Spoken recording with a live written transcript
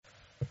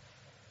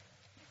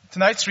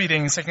Tonight's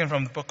reading is taken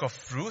from the book of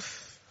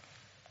Ruth,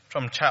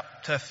 from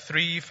chapter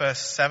 3, verse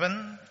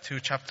 7 to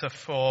chapter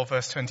 4,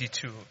 verse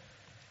 22.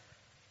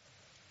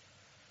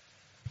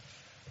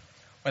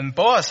 When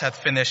Boaz had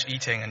finished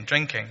eating and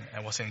drinking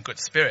and was in good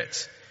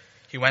spirits,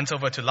 he went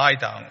over to lie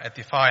down at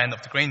the far end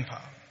of the grain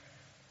pile.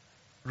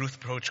 Ruth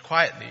approached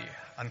quietly,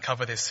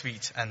 uncovered his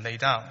feet, and lay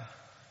down.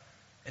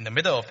 In the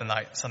middle of the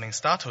night, something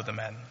startled the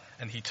man,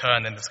 and he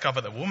turned and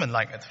discovered a woman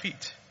lying at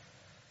feet.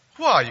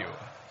 "Who are you?"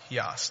 he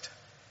asked.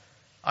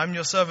 "I'm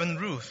your servant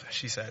Ruth,"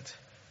 she said.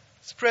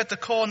 "Spread the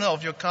corner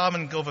of your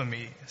garment over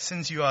me,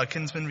 since you are a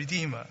kinsman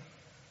redeemer."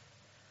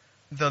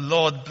 "The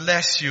Lord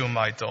bless you,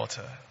 my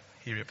daughter,"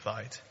 he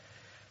replied.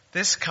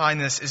 "This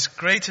kindness is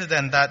greater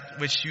than that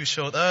which you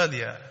showed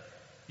earlier.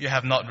 You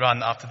have not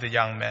run after the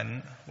young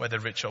men, whether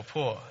rich or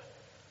poor.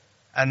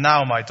 And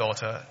now, my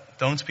daughter,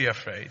 don't be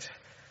afraid.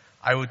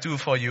 I will do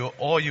for you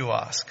all you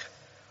ask.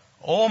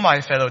 All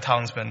my fellow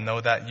townsmen know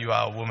that you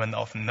are a woman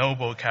of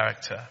noble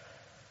character.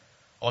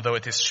 Although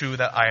it is true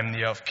that I am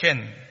near of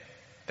kin,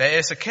 there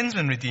is a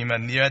kinsman redeemer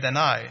nearer than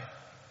I.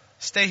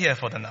 Stay here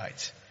for the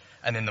night,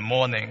 and in the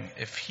morning,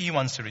 if he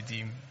wants to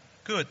redeem,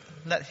 good,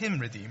 let him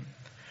redeem.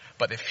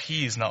 But if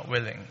he is not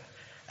willing,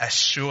 as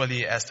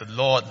surely as the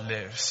Lord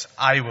lives,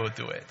 I will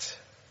do it.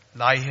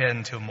 Lie here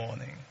until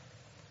morning."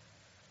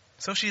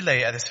 So she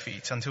lay at his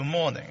feet until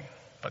morning,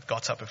 but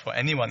got up before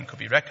anyone could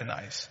be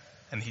recognized.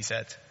 And he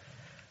said,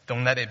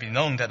 "Don't let it be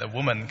known that a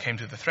woman came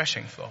to the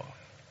threshing floor."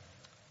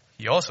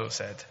 He also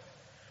said,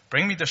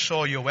 "Bring me the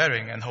shawl you're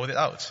wearing and hold it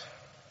out."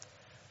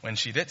 When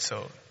she did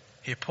so,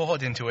 he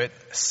poured into it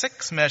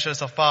 6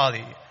 measures of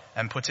barley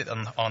and put it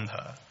on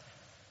her.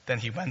 Then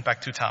he went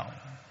back to town.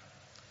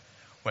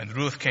 When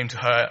Ruth came to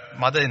her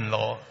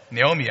mother-in-law,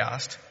 Naomi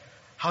asked,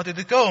 "How did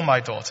it go, my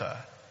daughter?"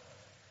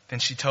 Then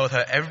she told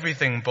her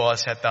everything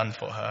Boaz had done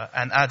for her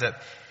and added,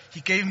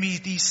 "He gave me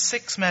these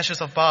 6 measures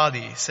of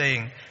barley,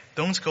 saying,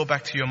 'Don't go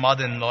back to your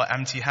mother-in-law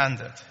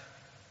empty-handed.'"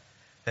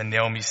 Then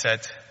Naomi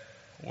said,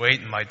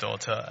 "Wait, my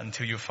daughter,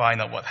 until you find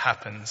out what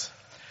happens,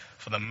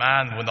 for the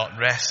man will not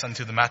rest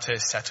until the matter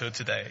is settled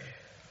today."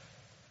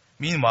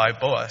 Meanwhile,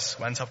 Boaz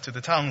went up to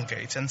the town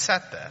gate and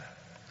sat there.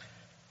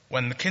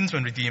 When the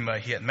kinsman redeemer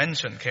he had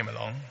mentioned came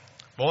along,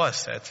 Boaz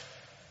said,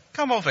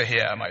 "Come over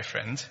here, my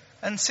friend,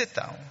 and sit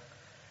down."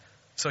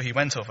 So he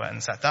went over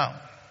and sat down.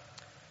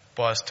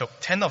 Boaz took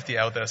 10 of the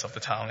elders of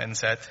the town and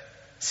said,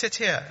 "Sit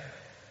here,"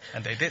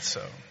 and they did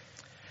so.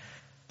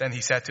 Then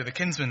he said to the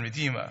kinsman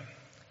redeemer,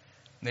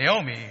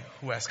 "Naomi,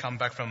 who has come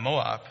back from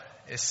Moab,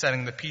 is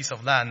selling the piece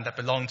of land that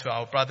belonged to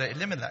our brother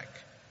Elimelech.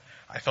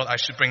 I thought I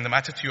should bring the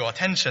matter to your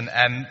attention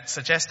and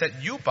suggest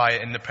that you buy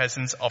it in the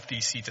presence of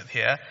these seated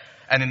here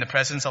and in the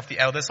presence of the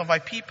elders of my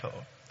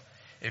people.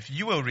 If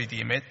you will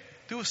redeem it,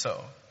 do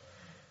so.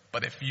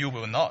 But if you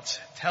will not,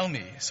 tell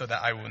me so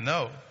that I will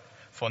know,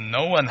 for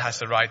no one has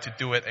the right to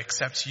do it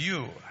except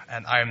you,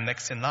 and I am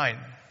next in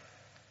line."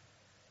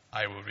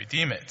 "I will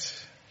redeem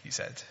it," he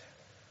said.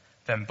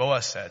 Then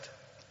Boaz said,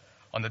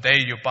 "On the day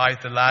you buy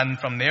the land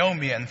from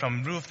Naomi and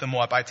from Ruth the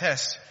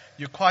Moabitess,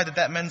 you acquire the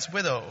dead man's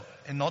widow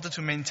in order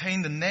to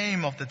maintain the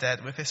name of the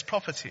dead with his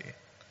property."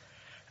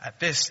 At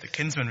this, the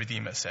kinsman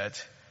redeemer said,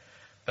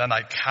 "Then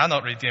I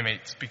cannot redeem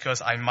it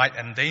because I might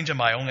endanger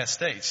my own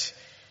estate.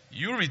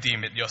 You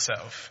redeem it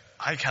yourself.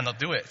 I cannot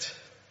do it."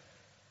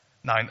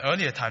 Now, in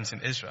earlier times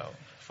in Israel,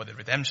 for the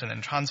redemption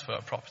and transfer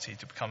of property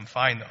to become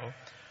final,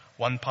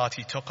 one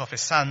party took off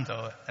his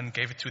sandal and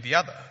gave it to the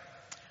other.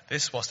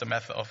 This was the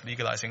method of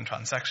legalizing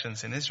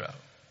transactions in Israel.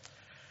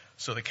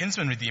 So the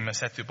kinsman redeemer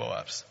said to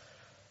Boaz,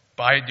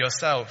 "Buy it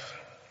yourself."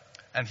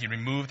 And he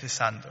removed his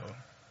sandal.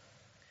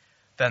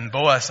 Then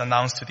Boaz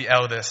announced to the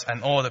elders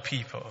and all the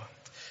people,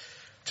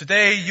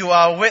 "Today you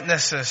are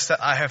witnesses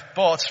that I have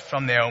bought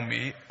from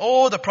Naomi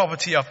all the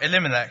property of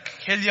Elimelech,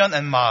 Chilion,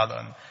 and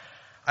Mahlon.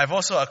 I've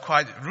also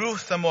acquired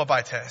Ruth the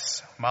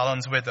Moabitess,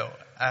 Mahlon's widow,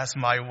 as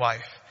my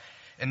wife,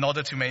 in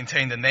order to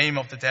maintain the name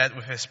of the dead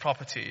with his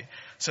property,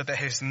 so that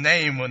his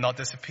name will not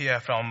disappear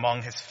from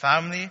among his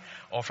family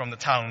or from the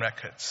town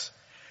records.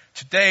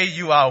 Today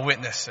you are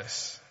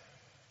witnesses."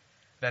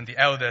 Then the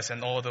elders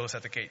and all those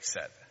at the gate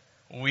said,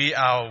 "We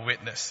are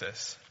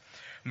witnesses.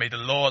 May the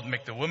Lord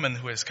make the woman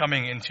who is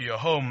coming into your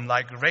home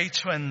like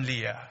Rachel and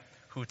Leah,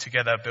 who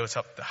together built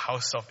up the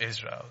house of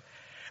Israel.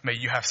 May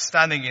you have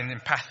standing in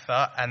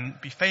Ephrathah and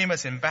be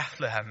famous in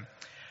Bethlehem.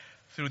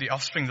 Through the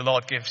offspring the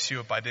Lord gives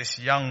you by this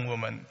young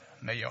woman,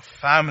 may your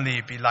family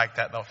be like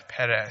that of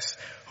Perez,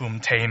 whom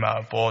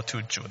Tamar bore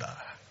to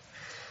Judah."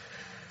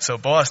 So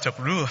Boaz took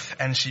Ruth,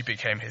 and she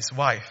became his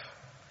wife.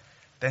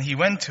 Then he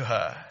went to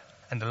her,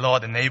 and the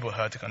Lord enabled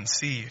her to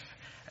conceive,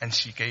 and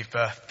she gave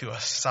birth to a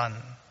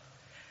son.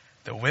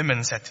 The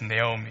women said to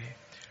Naomi,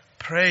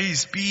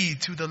 "Praise be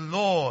to the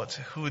Lord,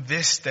 who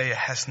this day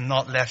has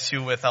not left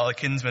you without a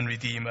kinsman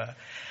redeemer.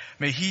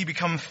 May he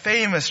become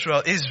famous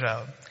throughout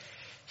Israel.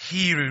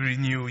 He will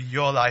renew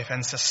your life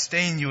and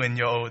sustain you in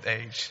your old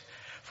age.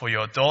 For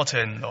your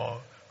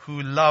daughter-in-law,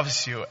 who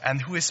loves you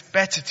and who is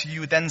better to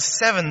you than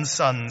 7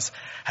 sons,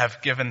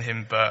 have given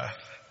him birth."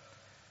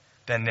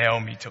 Then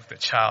Naomi took the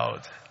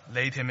child,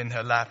 laid him in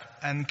her lap,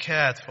 and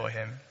cared for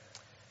him.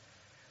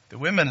 The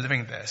women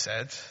living there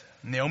said,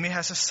 "Naomi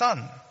has a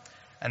son,"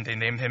 and they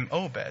named him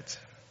Obed.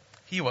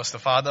 He was the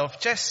father of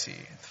Jesse,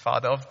 the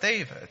father of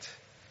David.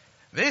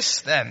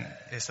 This, then,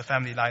 is the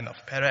family line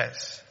of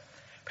Perez.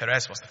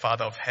 Perez was the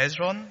father of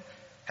Hezron,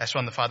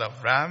 Hezron the father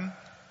of Ram,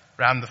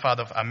 Ram the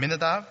father of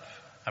Amminadab,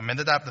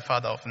 Amminadab the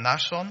father of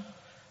Nahshon,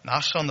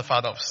 Nahshon the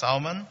father of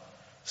Salmon,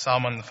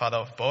 Salmon the father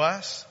of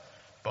Boaz,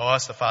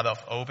 Boaz the father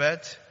of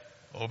Obed,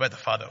 Obed the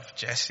father of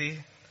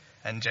Jesse,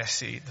 and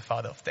Jesse the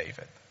father of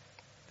David.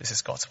 This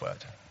is God's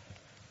word.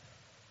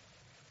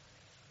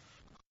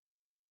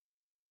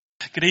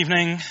 Good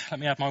evening. Let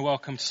me add my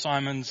welcome to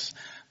Simon's.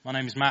 My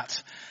name is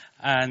Matt.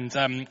 And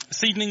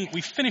this evening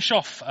we finish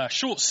off a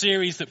short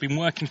series that we've been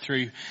working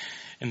through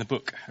in the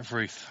book of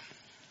Ruth.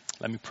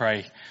 Let me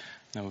pray,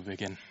 then we'll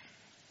begin.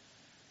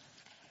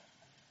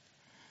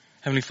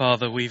 Heavenly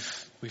Father, we've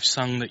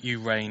sung that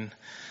you reign.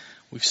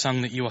 We've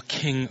sung that you are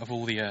King of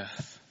all the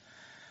earth.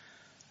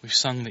 We've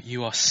sung that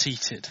you are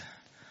seated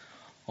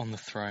on the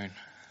throne.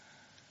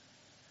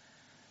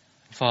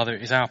 Father,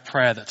 it is our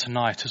prayer that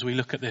tonight, as we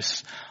look at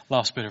this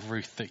last bit of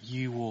Ruth, that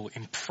you will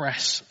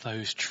impress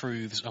those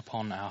truths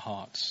upon our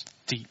hearts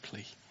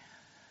deeply,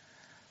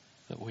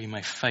 that we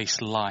may face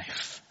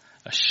life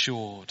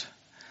assured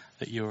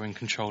that you are in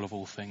control of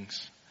all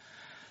things.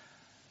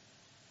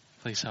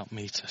 Please help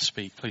me to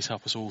speak. Please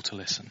help us all to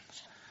listen.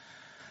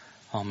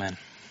 Amen.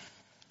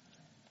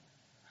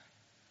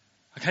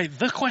 Okay,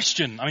 the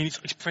question,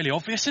 it's pretty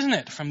obvious, isn't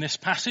it, from this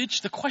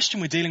passage? The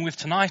question we're dealing with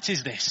tonight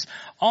is this: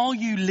 are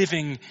you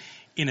living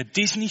in a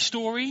Disney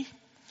story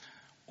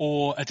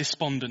or a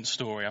despondent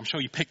story? I'm sure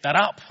you picked that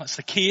up. That's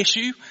the key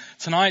issue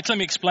tonight. Let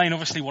me explain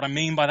obviously what I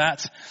mean by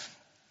that.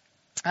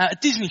 A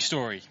Disney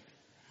story.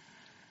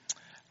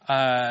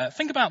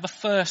 Think about the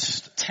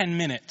first 10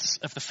 minutes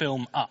of the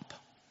film Up.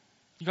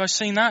 You guys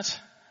seen that?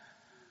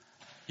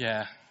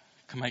 Yeah.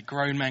 Can make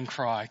grown men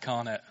cry,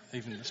 can't it?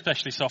 Even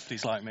especially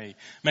softies like me.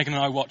 Megan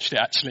and I watched it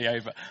actually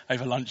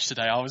over lunch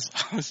today. I was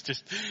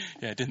just,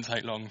 it didn't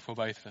take long before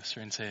both of us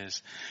were in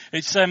tears.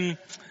 It's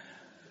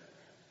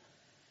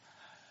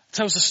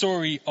tells the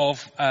story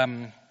of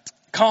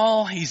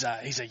Carl. He's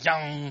a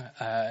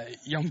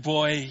young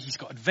boy. He's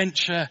got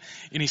adventure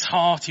in his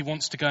heart. He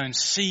wants to go and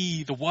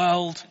see the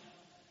world.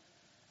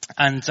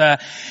 And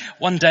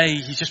one day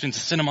he's just been to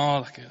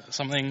cinema,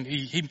 something.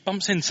 He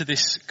bumps into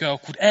this girl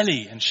called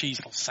Ellie, and she's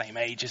the same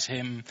age as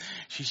him.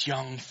 She's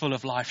young, full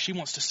of life. She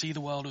wants to see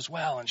the world as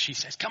well. And she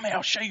says, "Come here,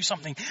 I'll show you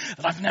something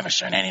that I've never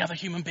shown any other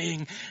human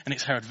being." And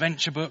it's her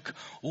adventure book,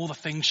 all the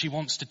things she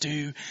wants to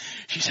do.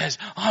 She says,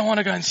 "I want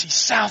to go and see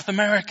South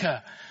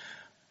America,"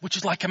 which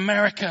is like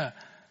America,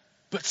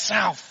 but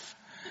south.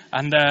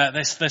 And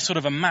there's sort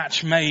of a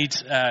match made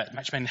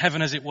in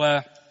heaven, as it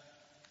were.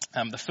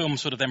 The film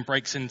sort of then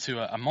breaks into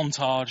a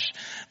montage.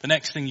 The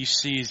next thing you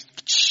see is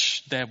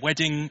their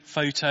wedding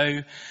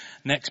photo.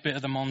 Next bit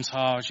of the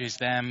montage is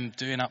them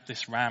doing up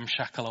this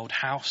ramshackle old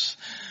house.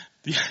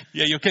 Yeah,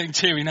 you're getting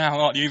teary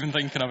now, aren't you, even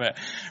thinking of it?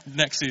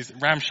 Next is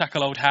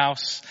ramshackle old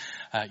house.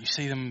 You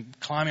see them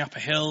climbing up a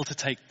hill to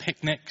take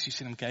picnics. You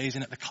see them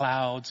gazing at the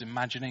clouds,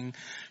 imagining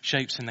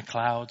shapes in the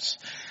clouds.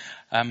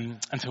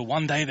 Until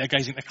one day they're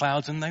gazing at the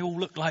clouds and they all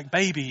look like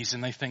babies,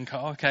 and they think,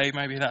 "Oh, okay,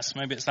 maybe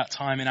it's that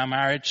time in our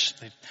marriage."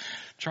 They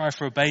try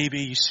for a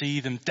baby. You see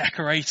them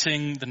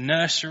decorating the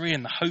nursery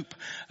in the hope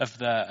of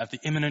the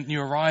imminent new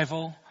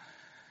arrival.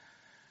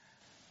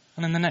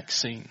 And in the next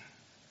scene,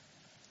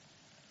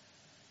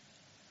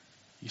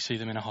 you see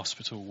them in a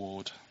hospital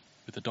ward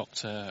with the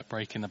doctor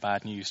breaking the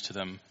bad news to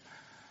them.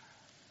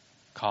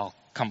 Carl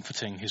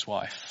comforting his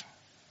wife,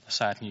 the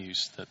sad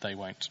news that they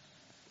won't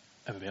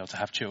ever be able to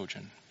have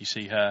children. You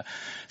see her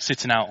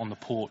sitting out on the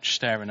porch,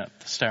 staring at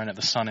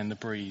the sun in the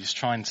breeze,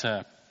 trying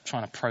to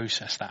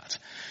process that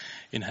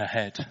in her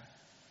head.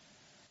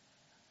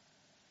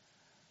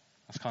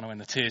 That's kind of when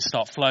the tears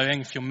start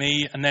flowing, if you're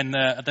me. And then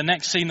the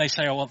next scene, they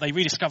say, they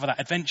rediscover that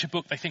adventure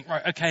book. They think,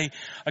 right,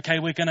 okay,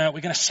 we're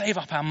gonna save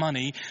up our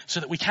money so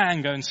that we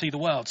can go and see the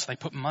world. So they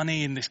put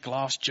money in this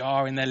glass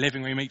jar in their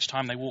living room each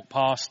time they walk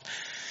past.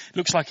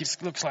 Looks like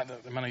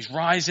the money's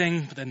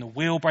rising, but then the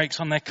wheel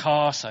breaks on their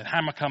car, so the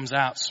hammer comes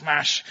out,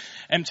 smash,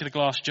 empty the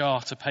glass jar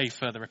to pay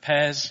for the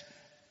repairs.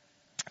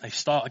 They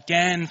start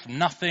again from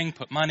nothing,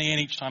 put money in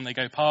each time they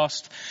go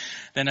past.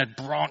 Then a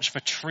branch of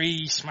a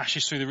tree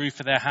smashes through the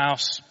roof of their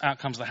house. Out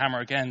comes the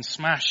hammer again,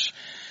 smash,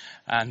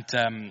 and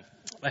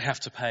they have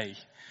to pay.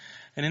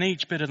 And in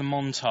each bit of the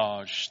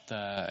montage,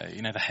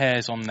 the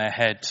hairs on their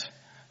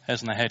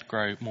head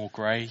grow more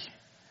grey,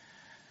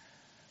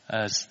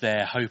 as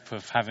their hope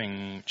of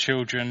having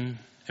children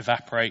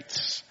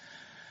evaporates,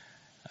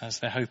 as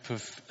their hope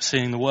of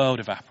seeing the world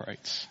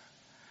evaporates.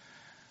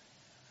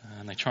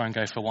 And they try and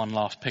go for one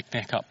last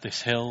picnic up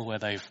this hill where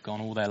they've gone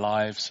all their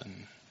lives,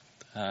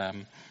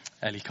 and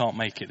Ellie can't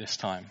make it this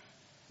time.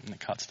 And it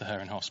cuts to her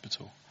in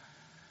hospital.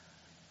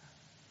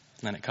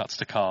 And then it cuts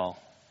to Carl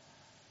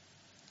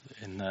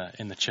in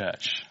the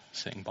church,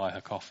 sitting by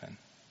her coffin.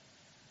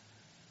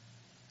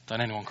 Don't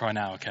anyone cry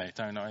now, okay?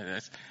 Don't know.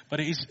 But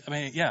it is,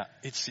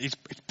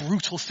 it's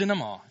brutal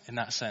cinema in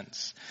that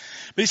sense.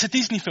 But it's a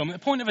Disney film. The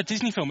point of a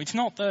Disney film, it's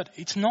not that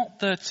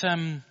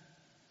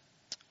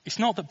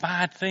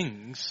bad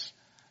things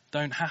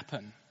don't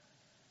happen.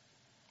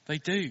 They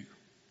do.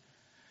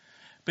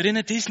 But in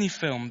a Disney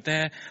film,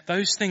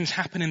 those things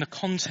happen in the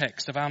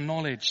context of our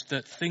knowledge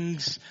that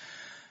things,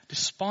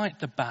 despite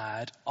the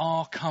bad,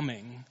 are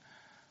coming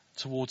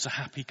towards a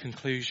happy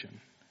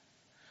conclusion.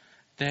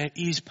 There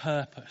is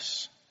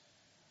purpose.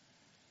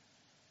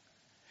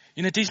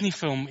 In a Disney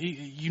film,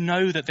 you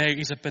know that there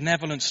is a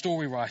benevolent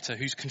story writer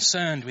who's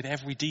concerned with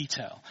every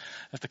detail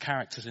of the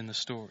characters in the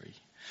story.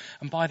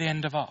 And by the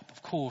end of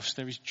course,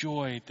 there is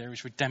joy, there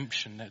is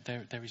redemption,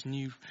 there is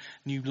new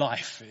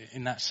life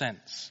in that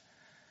sense.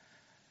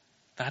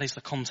 That is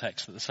the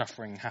context that the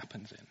suffering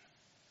happens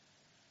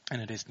in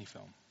a Disney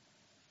film.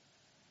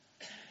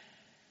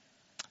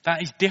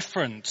 That is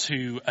different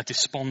to a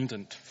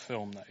despondent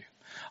film, though.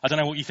 I don't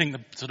know what you think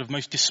the sort of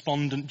most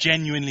despondent,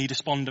 genuinely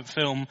despondent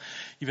film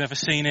you've ever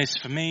seen is.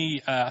 For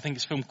me, I think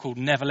it's a film called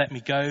Never Let Me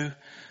Go. Have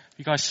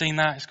you guys seen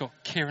that? It's got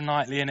Keira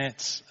Knightley in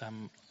it,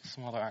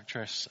 some other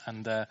actress,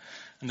 and the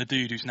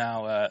dude who's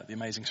now the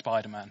Amazing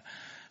Spider-Man.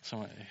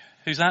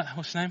 Who's that?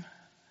 What's his name?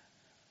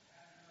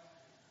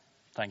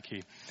 Thank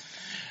you.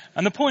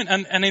 And the point,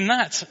 and in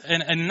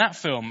that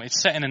film,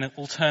 it's set in an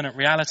alternate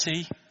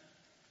reality.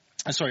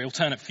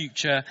 Alternate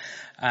future,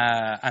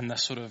 and the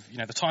sort of,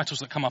 the titles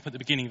that come up at the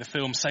beginning of the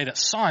film say that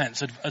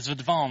science has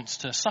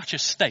advanced to such a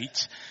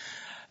state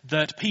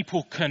that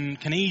people can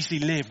easily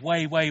live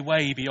way, way,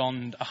 way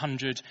beyond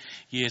 100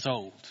 years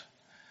old.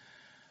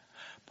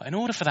 But in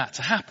order for that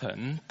to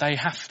happen, they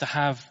have to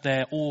have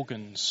their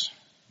organs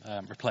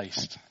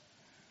replaced.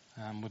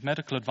 With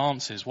medical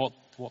advances, what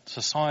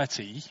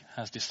society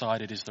has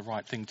decided is the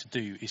right thing to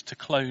do is to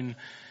clone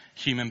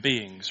human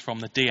beings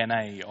from the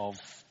DNA of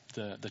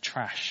the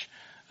trash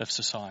of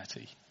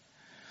society.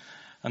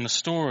 And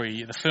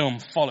the film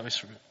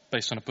follows,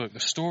 based on a book, the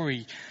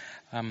story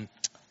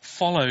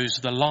follows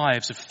the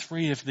lives of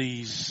 3 of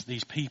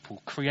these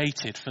people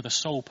created for the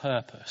sole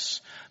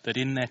purpose that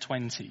in their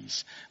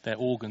 20s their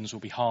organs will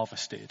be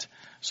harvested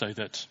so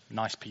that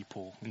nice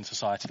people in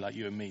society like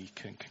you and me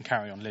can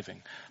carry on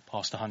living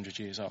past 100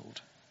 years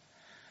old.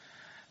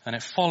 And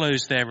it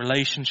follows their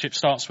relationship,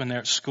 starts when they're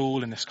at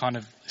school in this kind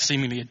of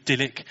seemingly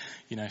idyllic,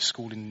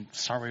 school in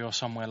Surrey or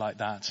somewhere like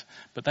that.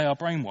 But they are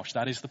brainwashed.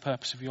 That is the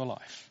purpose of your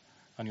life.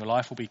 And your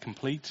life will be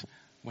complete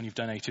when you've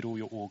donated all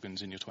your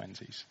organs in your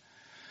 20s.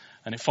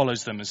 And it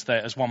follows them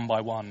as one by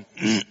one,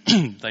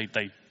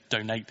 they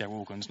donate their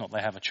organs, not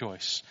they have a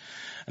choice.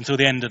 Until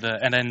the end of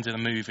the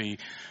movie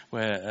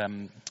where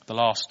the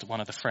last one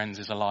of the friends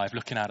is alive,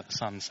 looking out at the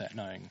sunset,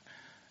 knowing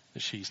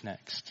that she's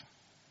next.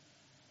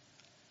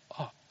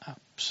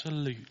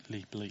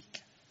 Absolutely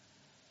bleak.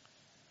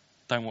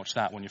 Don't watch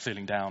that when you're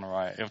feeling down, all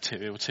right?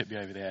 It will tip you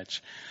over the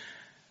edge.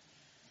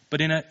 But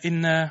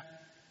in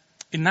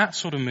that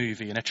sort of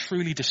movie, in a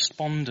truly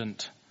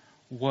despondent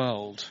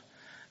world,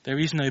 there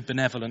is no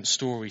benevolent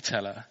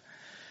storyteller.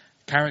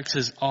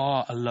 Characters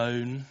are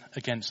alone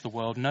against the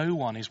world. No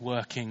one is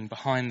working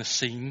behind the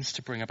scenes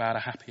to bring about a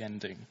happy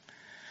ending.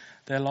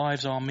 Their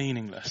lives are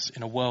meaningless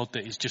in a world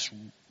that is just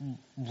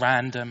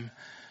random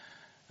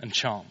and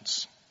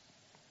chance.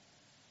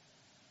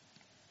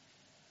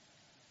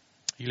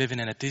 Are you living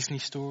in a Disney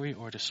story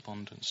or a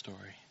despondent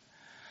story?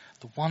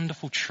 The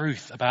wonderful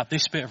truth about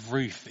this bit of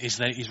Ruth is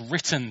that it is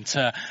written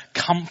to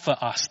comfort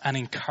us and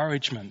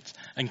encourage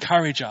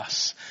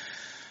us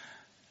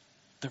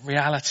that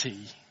reality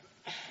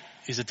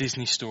is a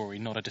Disney story,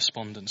 not a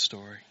despondent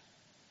story.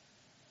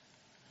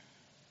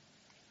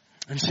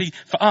 And see,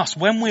 for us,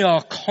 when we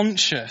are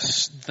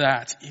conscious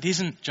that it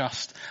isn't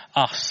just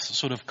us,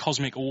 sort of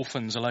cosmic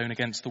orphans alone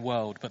against the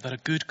world, but that a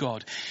good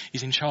God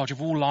is in charge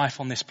of all life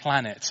on this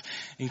planet,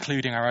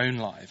 including our own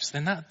lives,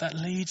 then that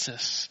leads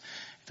us,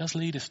 it does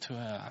lead us to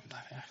a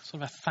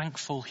sort of a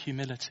thankful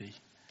humility.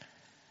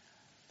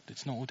 That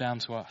it's not all down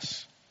to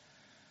us.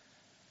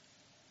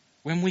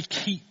 When we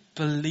keep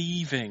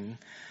believing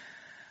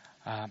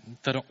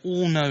that an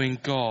all-knowing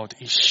God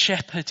is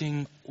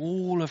shepherding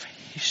all of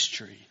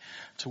history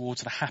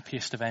towards the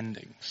happiest of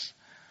endings,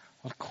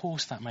 well, of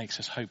course that makes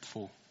us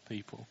hopeful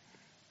people.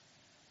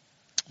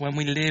 When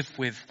we live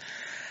with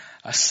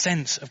a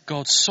sense of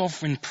God's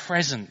sovereign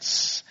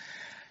presence,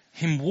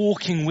 Him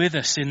walking with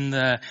us in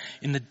the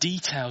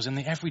details, in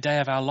the everyday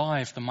of our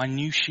life, the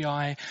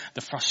minutiae,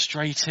 the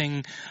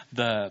frustrating,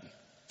 the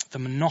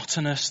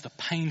monotonous, the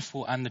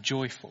painful and the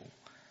joyful.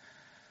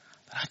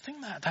 I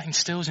think that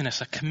instills in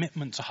us a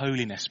commitment to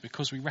holiness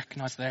because we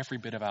recognize that every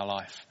bit of our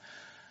life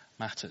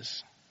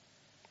matters.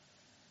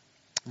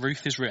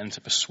 Ruth is written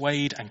to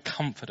persuade and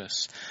comfort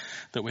us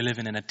that we're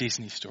living in a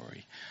Disney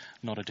story,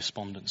 not a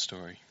despondent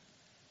story.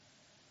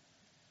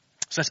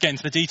 So let's get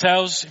into the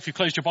details. If you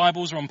closed your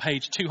Bibles, we're on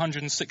page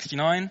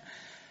 269.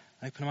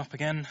 Open them up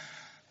again.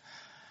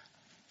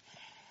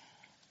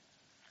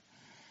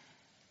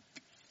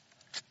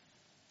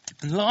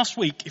 And last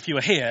week, if you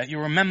were here,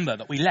 you'll remember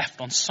that we left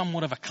on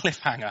somewhat of a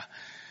cliffhanger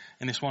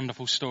in this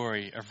wonderful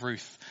story of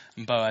Ruth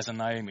and Boaz and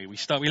Naomi. We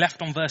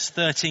left on verse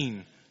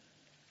 13.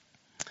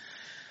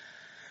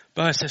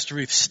 Boaz says to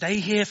Ruth, "Stay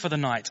here for the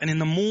night, and in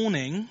the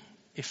morning,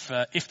 if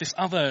this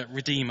other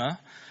redeemer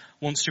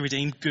wants to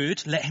redeem,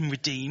 good, let him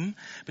redeem.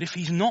 But if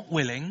he's not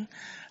willing,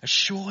 as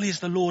surely as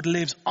the Lord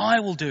lives, I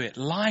will do it.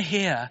 Lie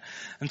here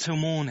until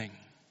morning."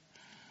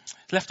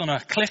 It's left on a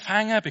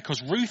cliffhanger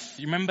because Ruth,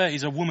 you remember,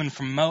 is a woman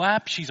from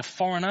Moab. She's a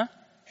foreigner.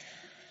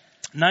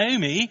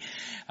 Naomi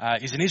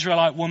is an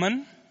Israelite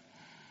woman.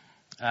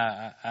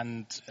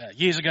 And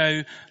years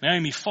ago,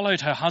 Naomi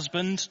followed her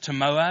husband to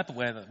Moab,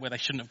 where they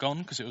shouldn't have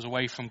gone because it was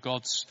away from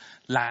God's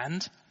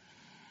land.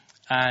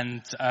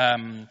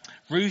 And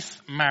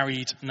Ruth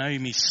married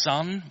Naomi's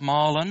son,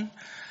 Mahlon,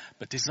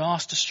 but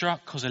disaster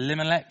struck because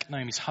Elimelech,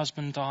 Naomi's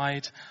husband,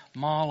 died.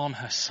 Mahlon,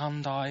 her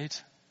son, died.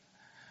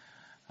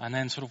 And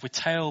then sort of with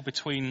tail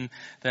between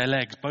their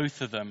legs,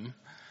 both of them,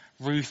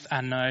 Ruth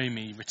and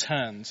Naomi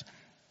returned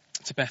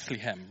to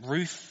Bethlehem.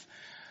 Ruth,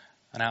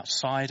 an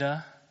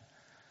outsider,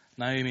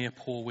 Naomi, a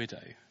poor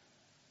widow,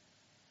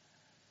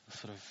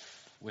 sort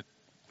of with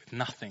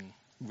nothing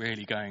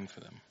really going for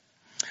them.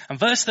 And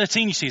verse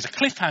 13, you see, is a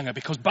cliffhanger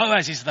because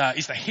Boaz is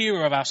the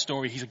hero of our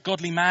story. He's a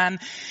godly man.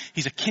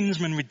 He's a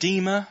kinsman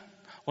redeemer.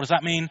 What does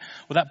that mean?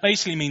 Well, that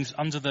basically means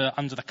under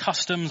the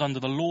customs, under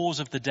the laws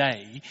of the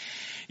day,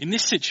 in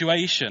this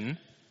situation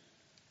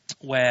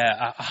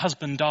where a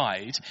husband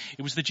died,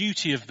 it was the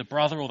duty of the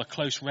brother or the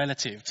close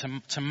relative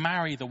to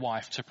marry the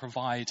wife, to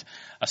provide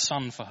a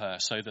son for her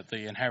so that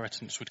the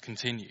inheritance would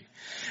continue.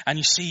 And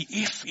you see,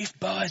 if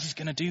Boaz is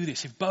going to do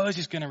this, if Boaz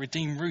is going to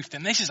redeem Ruth,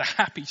 then this is a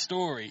happy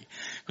story.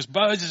 Because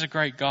Boaz is a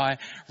great guy.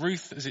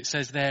 Ruth, as it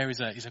says there, is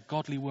a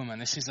godly woman.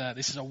 This is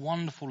a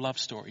wonderful love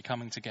story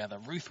coming together.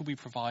 Ruth will be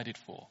provided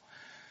for.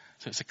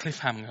 So it's a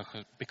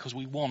cliffhanger because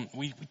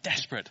we're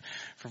desperate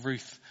for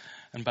Ruth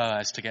and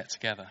Boaz to get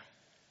together.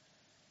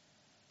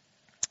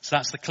 So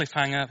that's the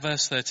cliffhanger,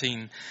 verse 13.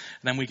 And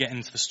then we get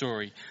into the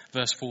story,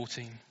 verse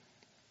 14.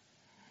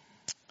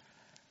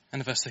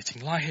 And verse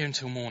 13, lie here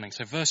until morning.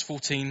 So verse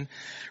 14,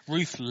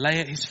 Ruth lay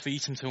at his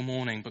feet until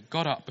morning, but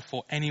got up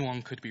before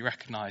anyone could be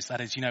recognized. That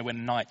is,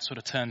 when night sort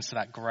of turns to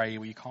that grey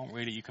where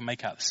you can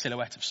make out the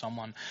silhouette of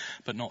someone,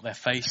 but not their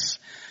face.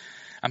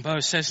 And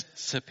Boaz says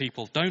to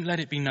people, don't let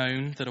it be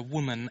known that a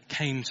woman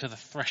came to the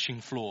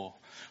threshing floor.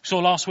 We saw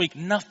last week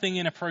nothing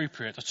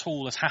inappropriate at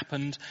all has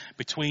happened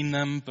between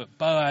them, but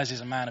Boaz is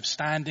a man of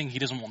standing. He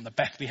doesn't want the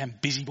Bethlehem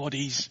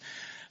busybodies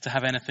to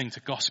have anything to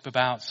gossip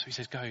about. So he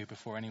says, go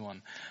before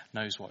anyone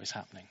knows what is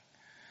happening.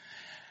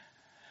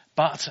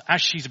 But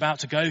as she's about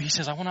to go, he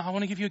says, I want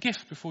to give you a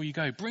gift before you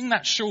go. Bring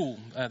that shawl.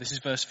 This is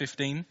verse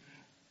 15. He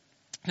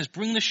says,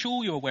 bring the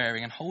shawl you're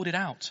wearing and hold it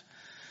out.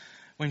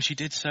 When she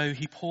did so,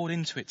 he poured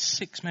into it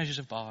 6 measures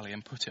of barley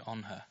and put it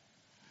on her.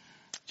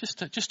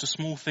 Just a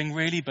small thing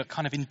really, but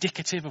kind of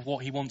indicative of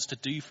what he wants to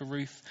do for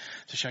Ruth,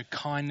 to show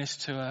kindness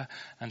to her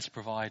and to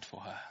provide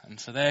for her. And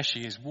so there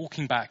she is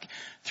walking back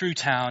through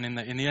town in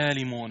the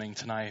early morning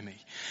to Naomi.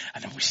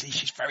 And then we see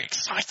she's very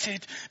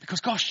excited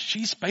because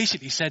she's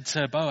basically said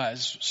to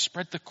Boaz,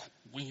 spread the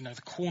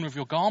corner of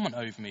your garment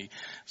over me.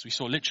 As we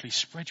saw, literally,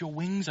 spread your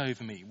wings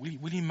over me.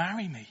 Will you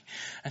marry me?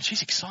 And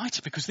she's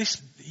excited because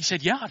he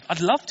said, yeah,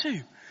 I'd love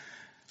to.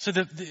 So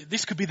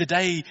this could be the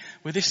day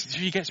where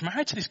she gets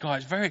married to this guy.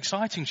 It's very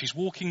exciting. She's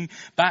walking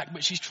back,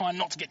 but she's trying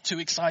not to get too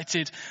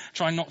excited,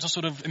 trying not to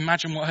sort of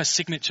imagine what her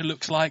signature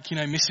looks like,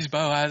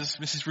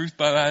 Mrs. Ruth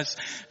Boaz,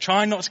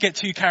 trying not to get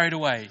too carried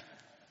away.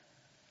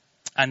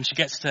 And she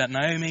gets to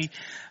Naomi,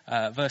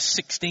 verse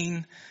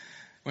 16.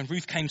 When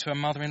Ruth came to her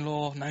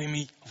mother-in-law,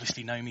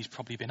 Naomi's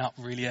probably been up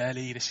really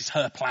early. This is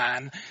her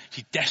plan.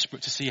 She's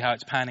desperate to see how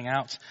it's panning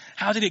out.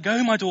 How did it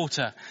go, my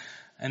daughter?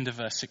 End of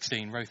verse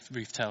 16.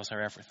 Ruth tells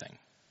her everything.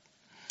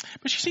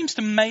 But she seems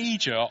to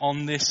major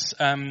on these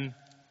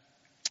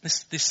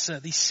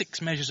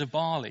 6 measures of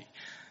barley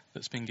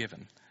that's been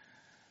given.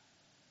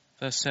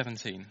 Verse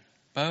 17.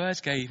 Boaz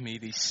gave me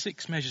these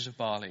 6 measures of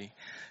barley,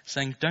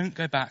 saying, don't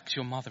go back to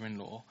your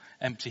mother-in-law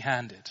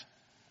empty-handed.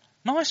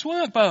 Nice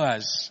work,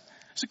 Boaz.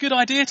 It's a good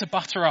idea to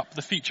butter up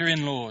the future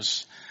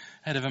in-laws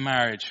ahead of a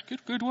marriage.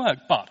 Good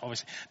work. But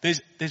obviously,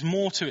 there's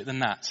more to it than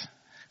that.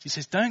 He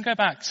says, don't go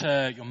back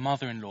to your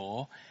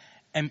mother-in-law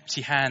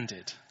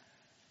empty-handed.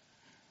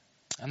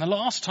 And the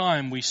last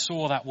time we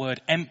saw that word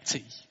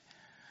empty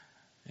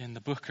in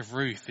the book of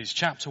Ruth is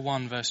chapter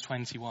 1, verse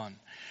 21.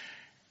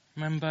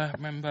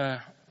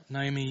 Remember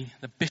Naomi,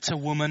 the bitter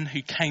woman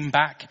who came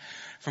back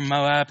from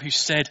Moab, who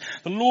said,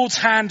 the Lord's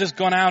hand has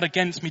gone out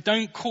against me.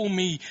 Don't call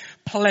me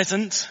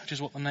pleasant, which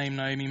is what the name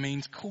Naomi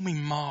means. Call me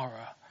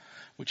Mara,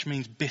 which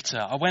means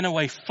bitter. I went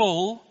away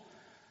full,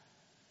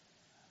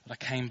 but I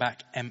came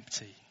back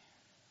empty.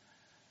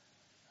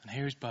 And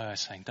here is Boaz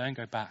saying, don't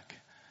go back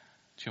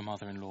to your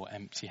mother-in-law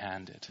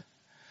empty-handed.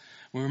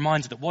 We're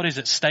reminded that what is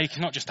at stake is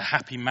not just a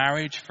happy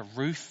marriage for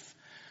Ruth,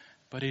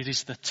 but it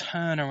is the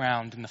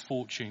turnaround in the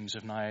fortunes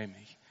of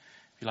Naomi.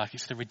 If you like,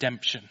 it's the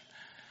redemption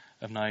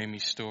of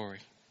Naomi's story.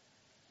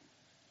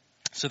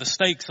 So the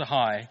stakes are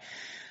high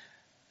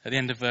at the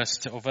end of verse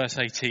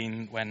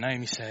 18 when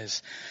Naomi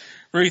says,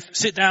 Ruth,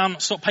 sit down,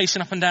 stop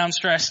pacing up and down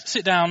stressed,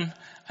 sit down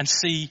and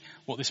see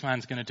what this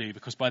man's going to do,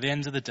 because by the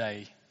end of the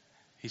day,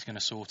 he's going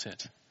to sort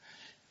it.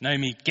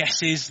 Naomi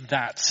guesses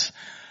that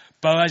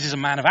Boaz is a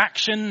man of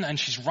action, and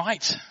she's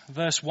right.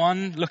 Verse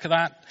 1, look at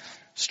that.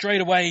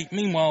 Straight away,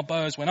 meanwhile,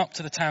 Boaz went up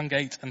to the town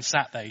gate and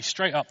sat there. He's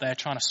straight up there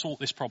trying to sort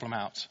this problem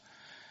out.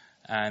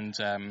 And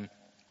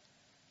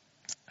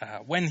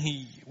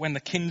when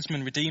the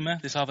kinsman redeemer,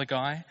 this other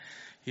guy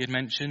he had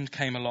mentioned,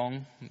 came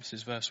along, this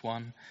is verse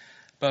 1,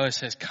 Boaz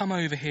says, "Come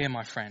over here,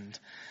 my friend,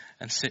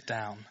 and sit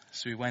down."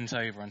 So he went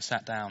over and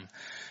sat down.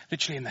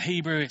 Literally in the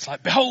Hebrew, it's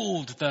like,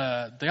 behold,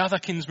 the other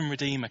kinsman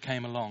redeemer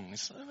came along.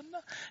 It's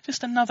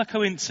just another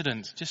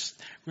coincidence, just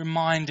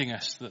reminding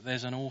us that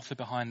there's an author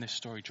behind this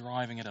story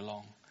driving it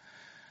along.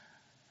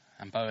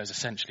 And Boaz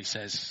essentially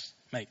says,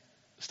 "Mate,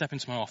 step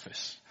into my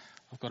office.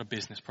 I've got a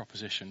business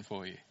proposition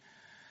for you."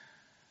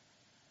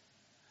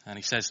 And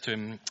he says to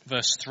him,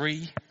 verse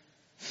 3,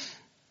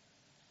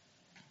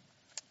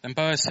 "Then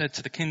Boaz said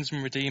to the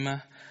kinsman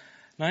redeemer,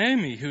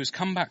 Naomi, who has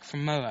come back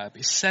from Moab,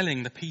 is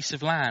selling the piece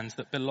of land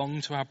that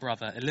belonged to our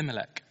brother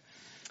Elimelech.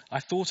 I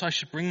thought I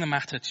should bring the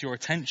matter to your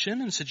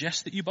attention and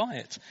suggest that you buy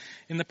it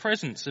in the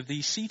presence of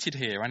these seated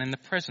here and in the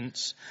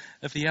presence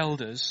of the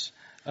elders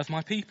of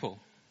my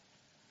people."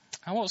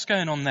 Now, what's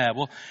going on there?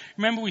 Well,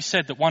 remember we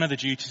said that one of the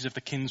duties of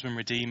the kinsman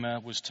redeemer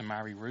was to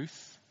marry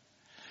Ruth?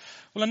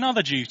 Well,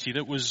 another duty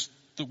that was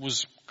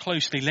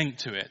closely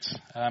linked to it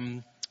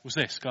was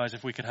this. Guys,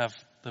 if we could have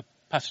the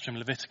passage from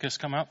Leviticus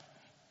come up.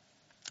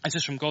 This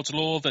is from God's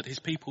law that his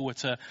people were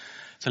to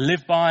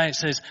live by. It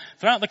says,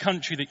 "Throughout the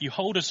country that you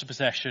hold as a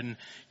possession,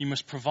 you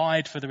must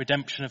provide for the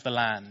redemption of the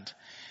land.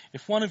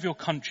 If one of your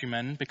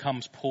countrymen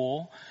becomes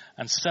poor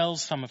and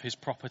sells some of his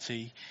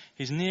property,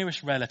 his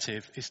nearest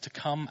relative is to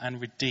come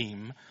and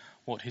redeem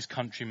what his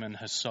countryman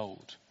has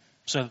sold,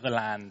 so that the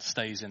land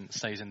stays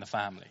in the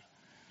family."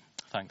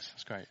 Thanks,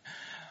 that's great.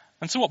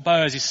 And so what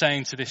Boaz is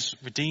saying to this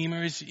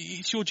redeemer is,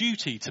 it's your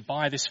duty to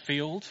buy this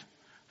field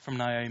from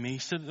Naomi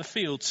so that the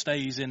field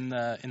stays in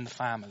the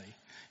family.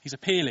 He's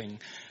appealing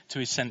to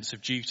his sense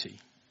of duty.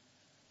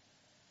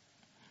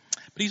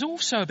 But he's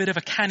also a bit of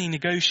a canny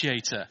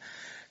negotiator,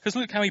 because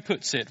look how he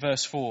puts it,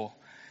 verse 4.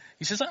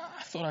 He says,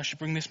 "I thought I should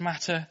bring this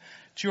matter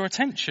to your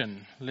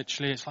attention."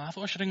 Literally, it's like, I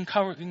thought I should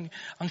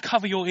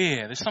uncover your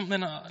ear. There's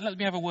something, let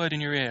me have a word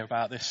in your ear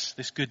about this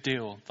good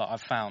deal that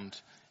I've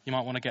found. You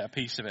might want to get a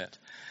piece of it.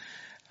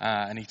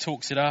 And he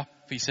talks it up.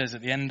 He says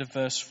at the end of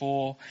verse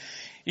 4,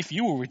 "If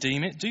you will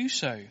redeem it, do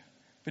so.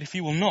 But if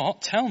you will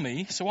not, tell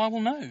me, so I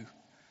will know."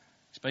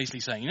 He's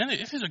basically saying,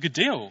 this is a good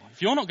deal.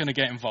 If you're not going to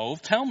get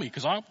involved, tell me,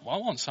 because I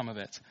want some of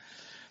it.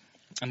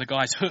 And the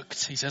guy's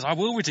hooked. He says, "I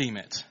will redeem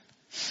it."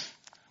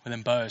 And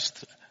then Boaz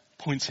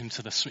points him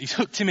he's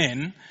hooked him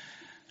in,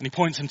 and he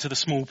points him to the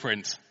small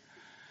print.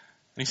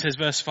 And he says,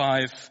 verse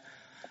 5,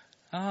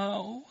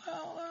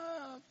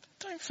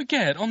 "Don't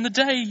forget, on the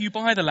day you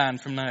buy the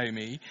land from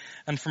Naomi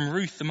and from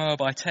Ruth the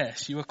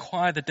Moabitess, you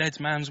acquire the dead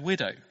man's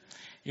widow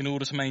in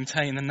order to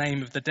maintain the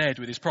name of the dead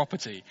with his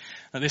property."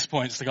 At this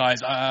point, the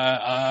guy's,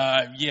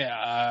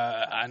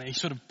 and he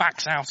sort of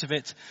backs out of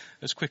it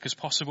as quick as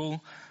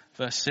possible.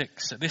 Verse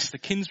 6, "At this the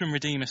kinsman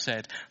redeemer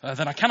said,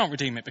 then I cannot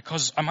redeem it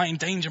because I might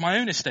endanger my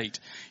own estate.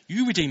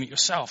 You redeem it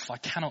yourself. I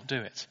cannot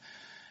do it."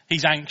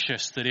 He's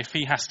anxious that if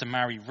he has to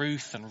marry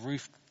Ruth and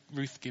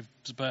Ruth gives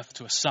birth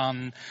to a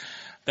son,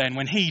 then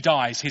when he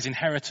dies, his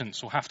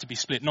inheritance will have to be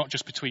split not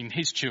just between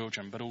his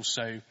children, but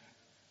also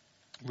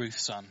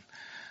Ruth's son.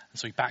 And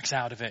so he backs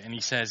out of it and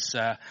he says,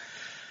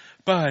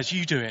 "Boaz,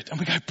 you do it." And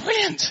we go,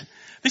 brilliant.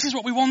 This is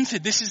what we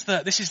wanted. This is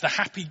the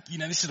happy,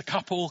 this is the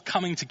couple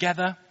coming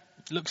together.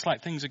 It looks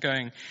like things are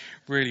going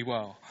really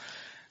well.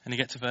 And you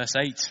get to verse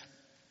 8.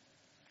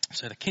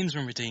 "So the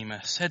kinsman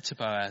redeemer said to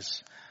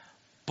Boaz,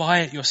 'Buy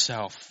it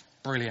yourself.'"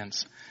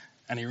 Brilliant.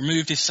 "And he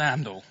removed his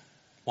sandal."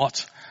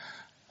 What?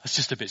 That's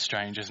just a bit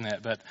strange, isn't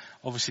it? But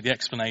obviously the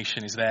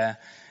explanation is there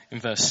in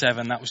verse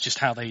 7.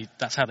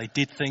 That's how they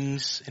did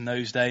things in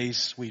those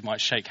days. We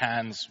might shake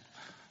hands.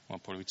 Well,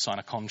 probably we'd sign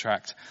a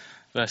contract.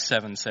 Verse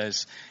 7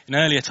 says, "In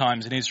earlier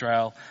times in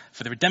Israel,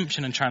 for the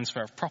redemption and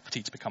transfer of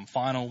property to become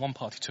final, one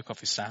party took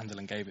off his sandal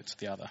and gave it to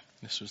the other."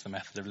 This was the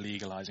method of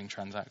legalizing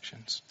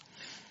transactions.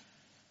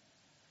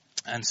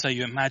 And so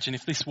you imagine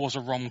if this was a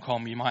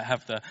rom-com, you might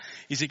have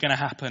is it going to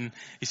happen?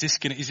 Is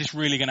this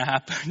really going to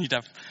happen? You'd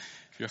have,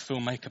 if you're a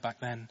filmmaker back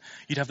then,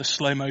 you'd have the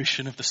slow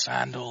motion of the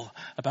sandal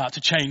about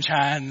to change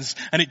hands,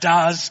 and it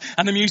does,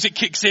 and the music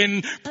kicks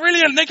in.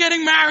 Brilliant, they're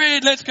getting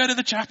married. Let's go to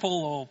the chapel,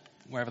 or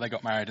wherever they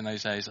got married in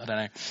those days. I don't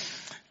know.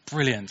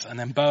 Brilliant. And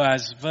then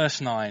Boaz,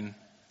 verse 9,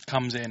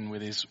 comes in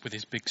with his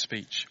big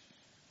speech.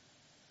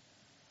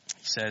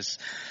 He says,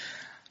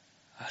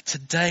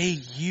 "Today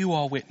you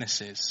are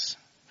witnesses."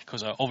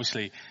 Because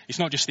obviously it's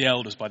not just the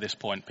elders by this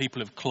point.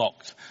 People have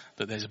clocked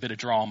that there's a bit of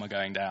drama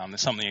going down.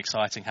 There's something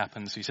exciting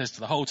happens. So he says to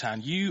the whole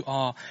town, you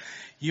are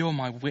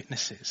my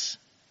witnesses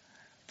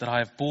that I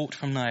have bought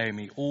from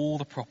Naomi all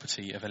the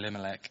property of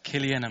Elimelech,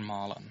 Kilion and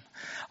Mahlon.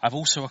 I've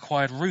also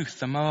acquired Ruth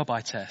the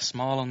Moabitess,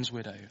 Mahlon's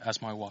widow,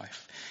 as my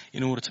wife,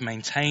 in order to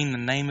maintain the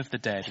name of the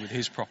dead with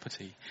his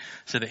property,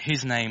 so that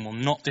his name will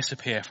not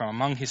disappear from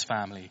among his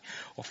family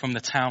or from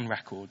the town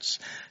records.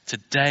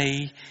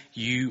 Today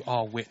you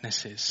are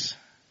witnesses.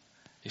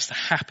 It's the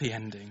happy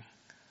ending.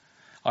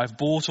 I've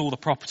bought all the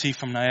property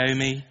from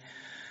Naomi.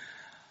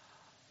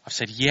 I've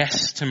said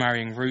yes to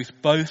marrying Ruth.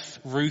 Both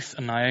Ruth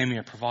and Naomi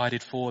are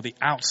provided for, the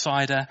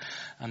outsider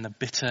and the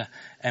bitter,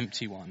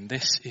 empty one.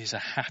 This is a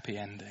happy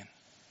ending.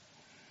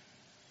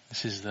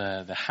 This is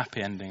the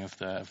happy ending of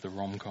the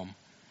rom-com.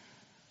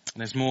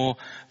 There's more.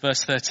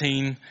 Verse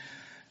 13.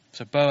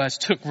 So Boaz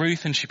took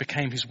Ruth and she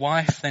became his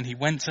wife. Then he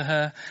went to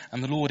her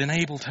and the Lord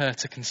enabled her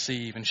to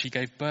conceive and she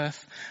gave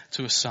birth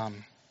to a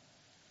son.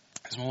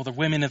 As more, the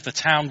women of the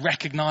town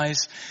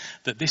recognize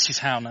that this is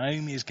how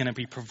Naomi is going to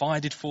be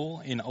provided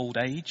for in old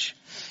age.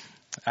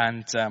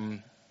 And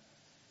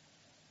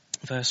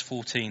verse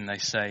 14, they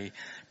say,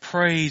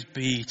 "Praise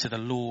be to the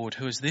Lord,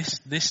 who has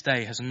this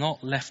day has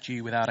not left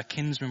you without a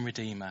kinsman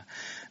redeemer.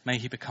 May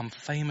he become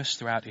famous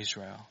throughout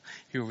Israel.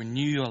 He will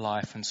renew your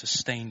life and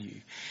sustain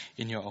you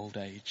in your old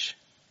age."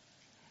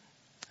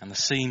 And the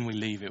scene we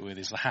leave it with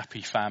is the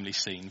happy family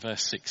scene.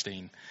 Verse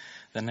 16,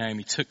 then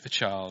Naomi took the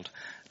child,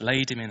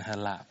 laid him in her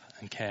lap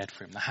and cared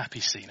for him. The happy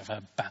scene of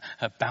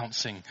her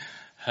bouncing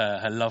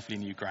her lovely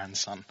new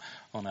grandson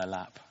on her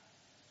lap.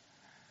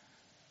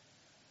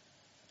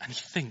 And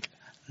you think,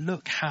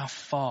 look how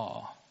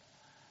far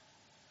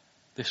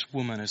this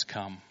woman has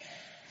come.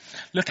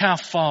 Look how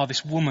far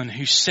this woman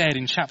who said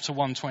in chapter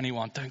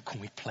 121, "Don't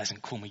call me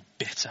pleasant, call me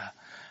bitter.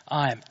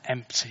 I am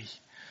empty."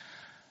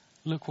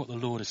 Look what the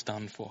Lord has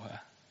done for her.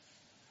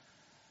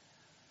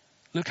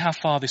 Look how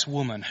far this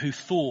woman who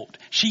thought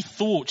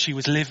she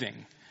was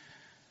living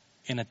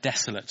in a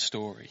desolate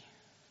story.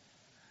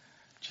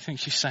 Do you think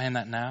she's saying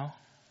that now?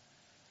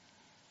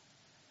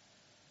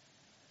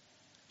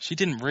 She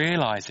didn't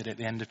realize it at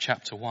the end of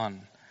chapter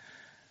 1.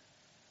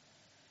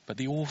 But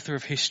the author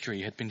of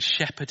history had been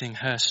shepherding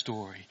her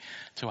story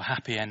to a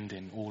happy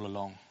ending all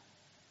along.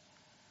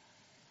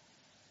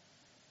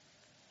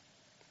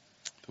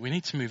 But we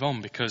need to move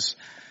on because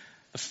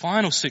the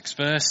final 6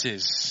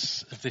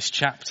 verses of this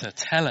chapter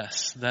tell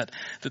us that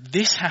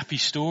this happy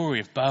story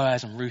of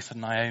Boaz and Ruth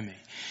and Naomi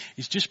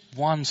is just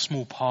one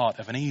small part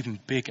of an even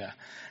bigger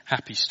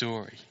happy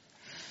story.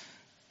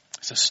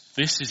 So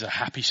this is a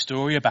happy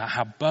story about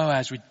how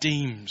Boaz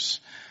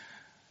redeems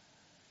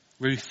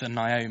Ruth and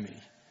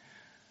Naomi.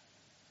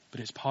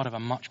 But it's part of a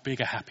much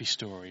bigger happy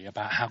story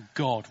about how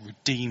God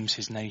redeems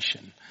his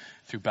nation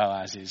through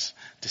Boaz's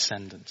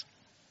descendant.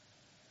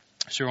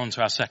 So we're on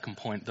to our second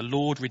point. The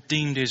Lord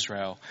redeemed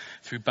Israel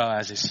through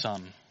Boaz's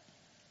son.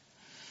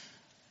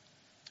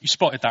 You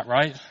spotted that,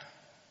 right?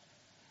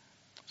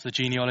 So the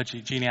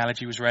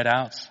genealogy was read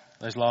out.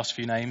 Those last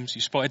few names.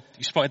 You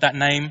spotted that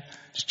name.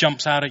 Just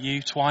jumps out at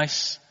you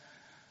twice.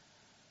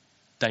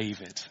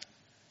 David.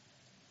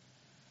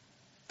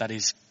 That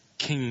is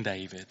King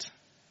David.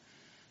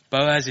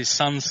 Boaz's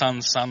son,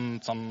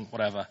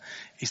 whatever,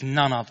 is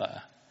none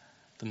other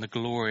than the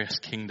glorious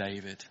King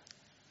David.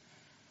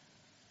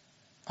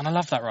 And I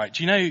love that, right?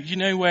 Do you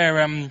know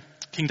where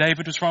King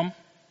David was from?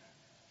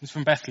 He's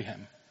from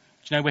Bethlehem.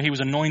 Do you know where he was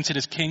anointed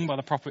as king by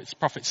the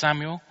prophet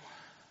Samuel?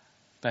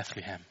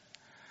 Bethlehem.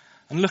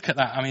 And look at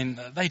that. I mean,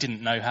 they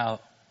didn't know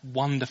how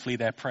wonderfully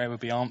their prayer would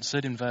be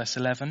answered in verse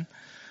 11.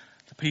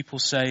 The people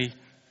say,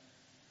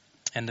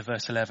 end of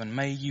verse 11,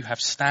 "May you have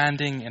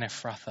standing in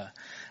Ephrathah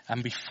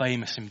and be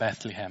famous in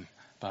Bethlehem,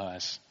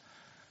 Boaz."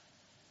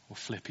 Well,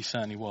 flip, he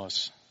certainly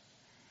was.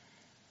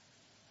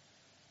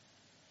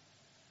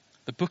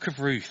 The book of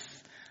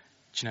Ruth,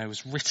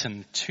 was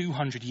written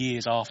 200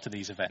 years after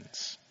these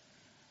events.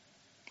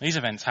 These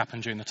events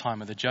happened during the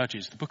time of the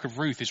Judges. The book of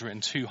Ruth is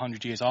written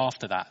 200 years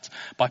after that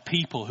by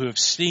people who have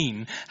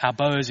seen how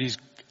Boaz's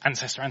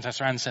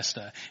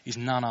ancestor is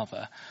none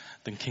other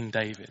than King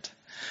David.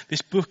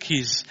 This book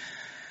is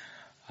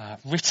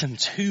written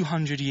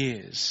 200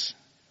 years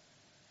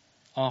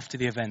after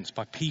the events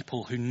by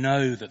people who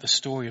know that the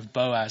story of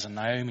Boaz and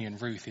Naomi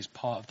and Ruth is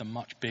part of the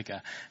much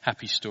bigger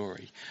happy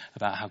story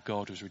about how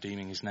God was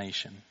redeeming his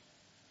nation.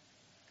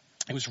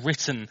 It was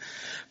written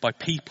by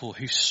people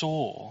who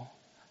saw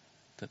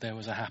that there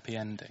was a happy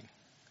ending.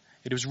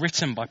 It was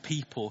written by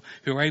people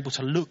who were able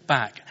to look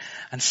back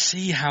and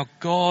see how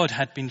God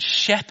had been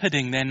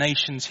shepherding their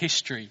nation's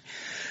history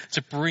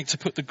to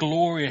put the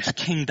glorious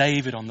King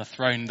David on the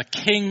throne, the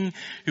king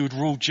who would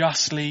rule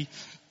justly,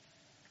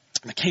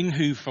 the king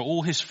who, for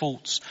all his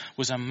faults,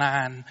 was a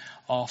man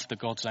after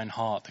God's own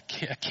heart,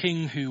 a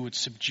king who would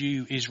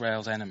subdue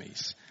Israel's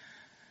enemies.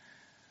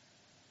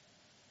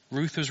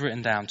 Ruth was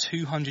written down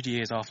 200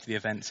 years after the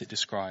events it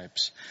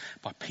describes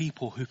by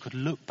people who could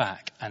look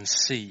back and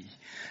see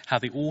how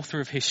the author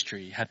of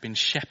history had been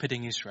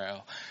shepherding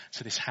Israel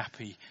to this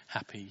happy,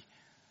 happy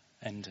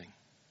ending.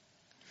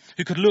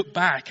 Who could look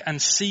back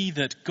and see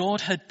that God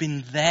had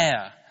been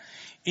there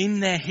in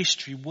their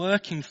history,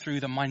 working through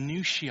the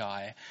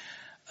minutiae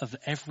of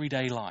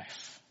everyday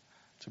life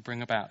to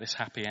bring about this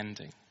happy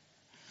ending.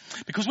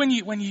 Because when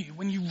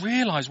you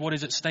realize what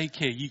is at stake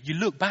here, you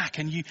look back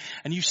and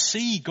you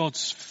see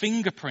God's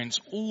fingerprints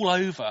all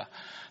over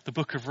the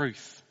book of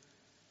Ruth.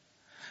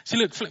 See,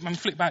 look,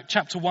 flip back,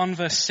 chapter 1,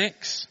 verse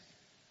 6.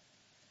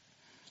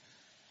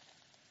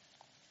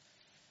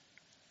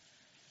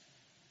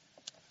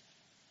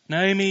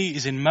 Naomi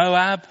is in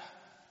Moab.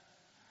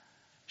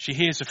 She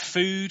hears of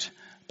food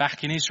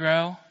back in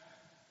Israel.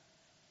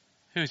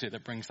 Who is it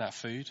that brings that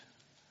food?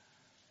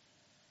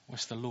 Well,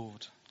 it's the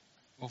Lord,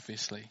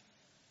 obviously.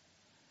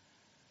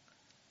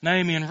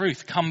 Naomi and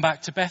Ruth come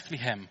back to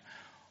Bethlehem.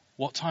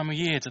 What time of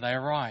year do they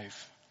arrive?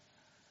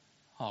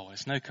 Oh,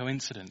 it's no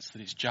coincidence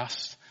that it's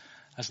just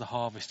as the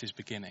harvest is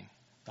beginning.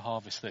 The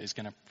harvest that is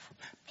going to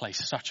play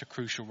such a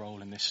crucial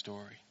role in this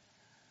story.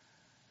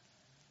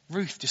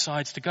 Ruth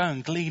decides to go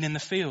and glean in the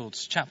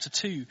fields. Chapter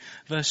 2,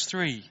 verse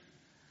 3.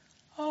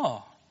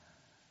 Oh,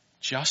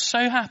 just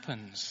so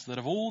happens that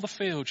of all the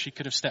fields she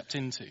could have stepped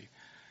into,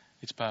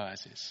 it's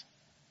Boaz's.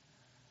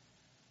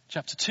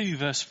 Chapter 2,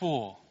 verse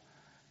 4.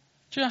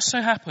 Just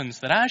so happens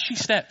that as she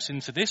steps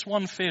into this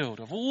one field,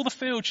 of all the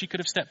fields she could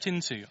have stepped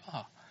into,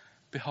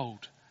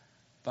 behold,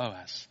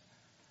 Boaz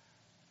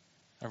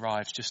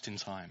arrives just in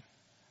time.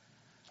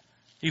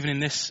 Even in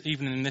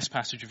this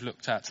passage we've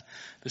looked at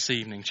this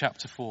evening,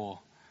 chapter 4,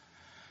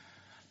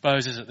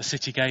 Boaz is at the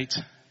city gate.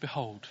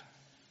 Behold,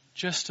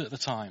 just at the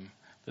time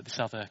that this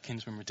other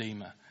kinsman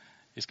redeemer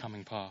is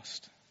coming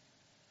past.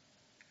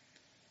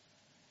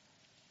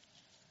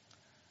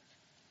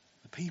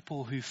 The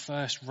people who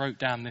first wrote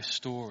down this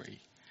story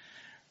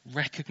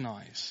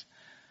recognize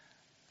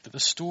that the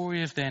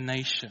story of their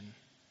nation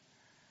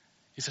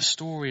is a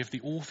story of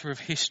the author of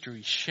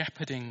history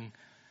shepherding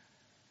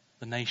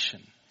the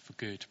nation for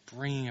good,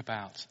 bringing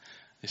about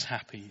this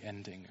happy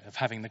ending of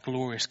having the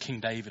glorious King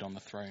David on the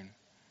throne.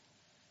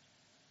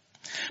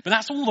 But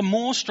that's all the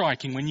more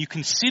striking when you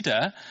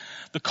consider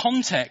the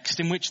context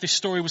in which this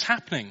story was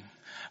happening.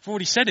 I've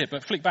already said it,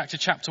 but flick back to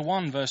chapter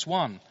 1, verse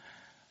 1.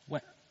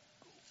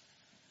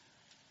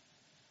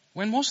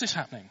 When was this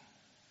happening?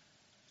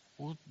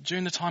 Well,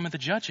 during the time of the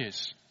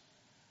Judges.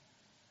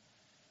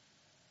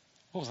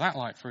 What was that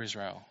like for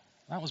Israel?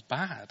 That was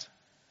bad.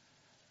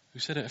 We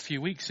said it a few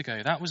weeks ago.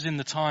 That was in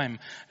the time,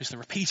 it's the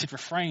repeated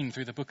refrain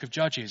through the book of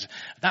Judges.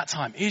 At that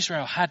time,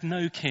 Israel had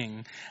no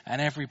king and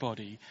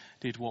everybody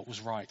did what was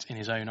right in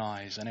his own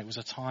eyes. And it was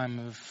a time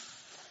of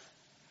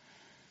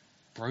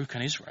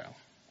broken Israel.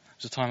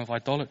 It was a time of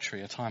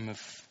idolatry, a time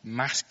of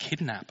mass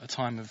kidnap, a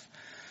time of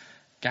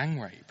gang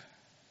rape.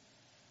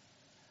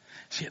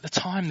 See, at the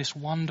time this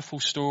wonderful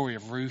story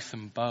of Ruth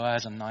and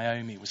Boaz and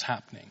Naomi was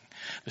happening,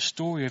 the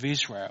story of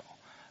Israel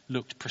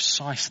looked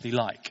precisely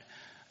like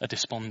a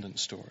despondent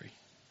story.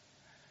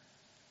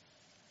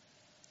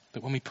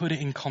 But when we put it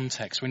in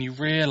context, when you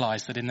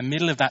realize that in the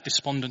middle of that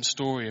despondent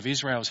story of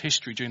Israel's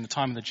history during the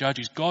time of the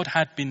Judges, God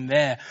had been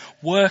there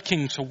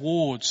working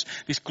towards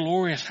this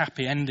glorious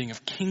happy ending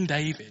of King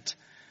David,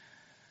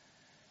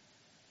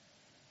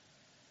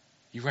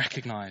 you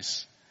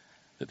recognize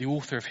that the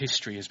author of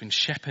history has been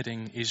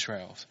shepherding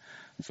Israel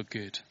for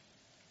good.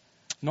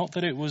 Not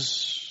that it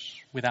was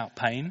without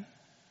pain.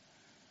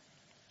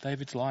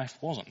 David's life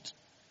wasn't.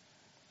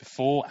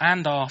 Before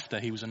and after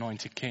he was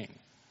anointed king,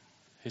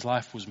 his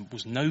life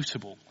was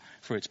notable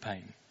for its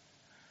pain.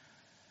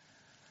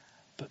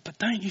 But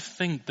don't you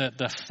think that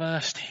the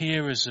first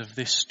hearers of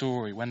this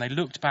story, when they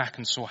looked back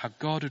and saw how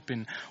God had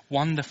been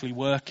wonderfully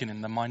working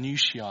in the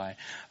minutiae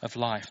of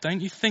life,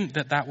 don't you think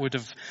that that would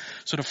have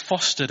sort of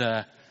fostered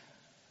a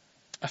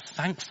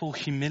thankful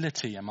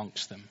humility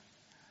amongst them?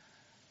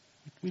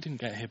 We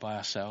didn't get here by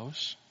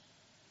ourselves.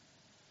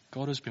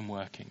 God has been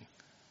working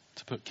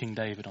to put King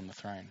David on the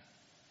throne.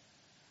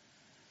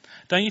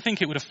 Don't you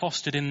think it would have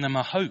fostered in them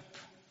a hope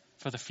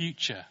for the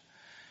future?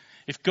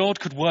 If God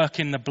could work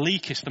in the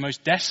bleakest, the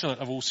most desolate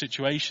of all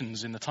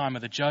situations in the time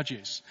of the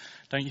Judges,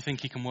 don't you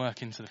think he can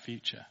work into the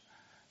future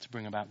to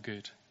bring about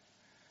good?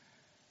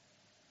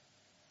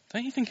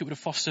 Don't you think it would have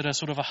fostered a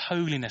sort of a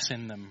holiness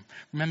in them,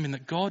 remembering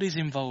that God is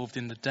involved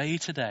in the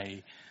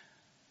day-to-day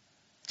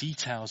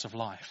details of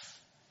life?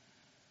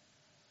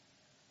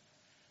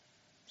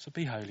 So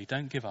be holy,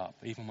 don't give up,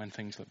 even when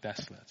things look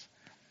desolate.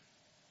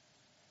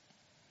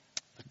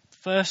 The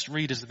first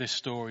readers of this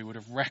story would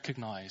have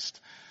recognized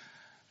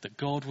that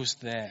God was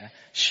there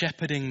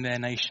shepherding their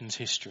nation's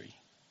history,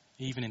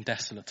 even in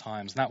desolate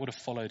times. And that would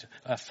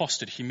have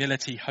fostered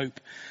humility, hope,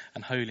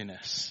 and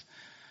holiness.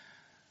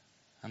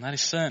 And that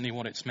is certainly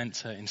what it's meant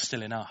to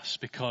instill in us,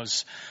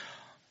 because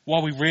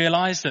while we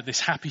realize that this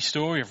happy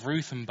story of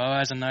Ruth and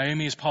Boaz and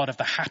Naomi is part of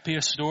the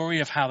happier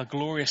story of how the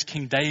glorious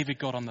King David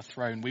got on the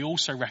throne, we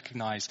also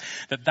recognize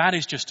that that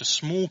is just a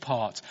small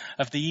part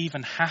of the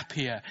even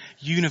happier,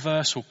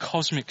 universal,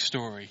 cosmic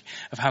story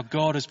of how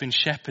God has been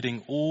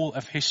shepherding all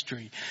of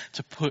history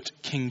to put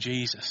King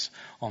Jesus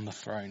on the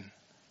throne.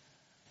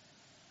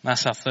 And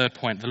that's our third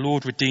point. The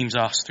Lord redeems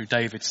us through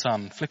David's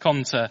son. Flick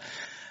on to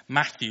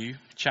Matthew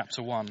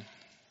chapter 1.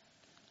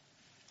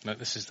 No,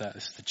 this is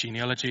the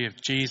genealogy of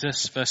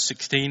Jesus, verse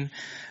 16.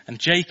 And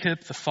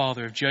Jacob, the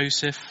father of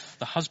Joseph,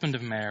 the husband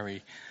of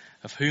Mary,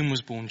 of whom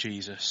was born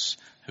Jesus,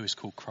 who is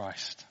called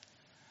Christ.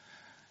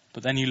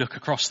 But then you look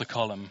across the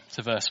column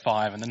to verse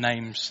 5, and the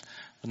names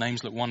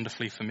look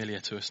wonderfully familiar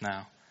to us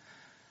now.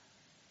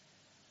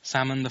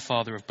 Salmon, the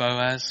father of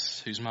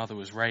Boaz, whose mother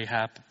was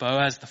Rahab.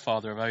 Boaz, the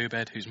father of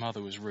Obed, whose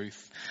mother was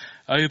Ruth.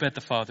 Obed,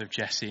 the father of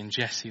Jesse, and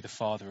Jesse, the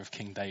father of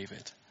King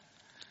David.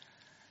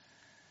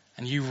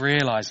 And you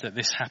realize that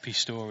this happy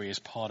story is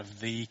part of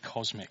the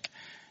cosmic,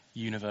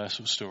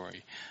 universal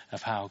story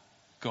of how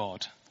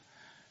God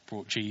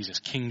brought Jesus,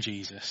 King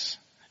Jesus,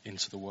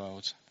 into the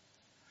world.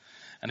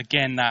 And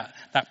again,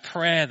 that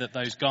prayer that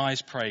those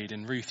guys prayed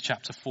in Ruth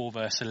chapter 4,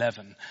 verse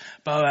 11,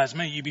 Boaz,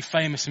 may you be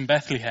famous in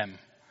Bethlehem.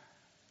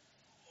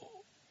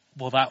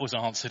 Well, that was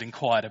answered in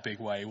quite a big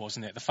way,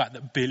 wasn't it? The fact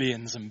that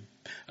billions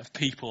of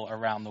people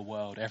around the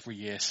world every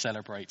year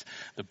celebrate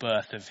the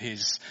birth of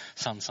his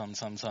son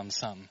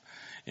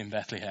in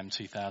Bethlehem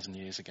 2,000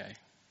 years ago.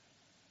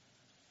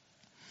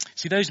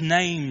 See, those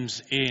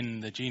names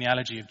in the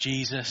genealogy of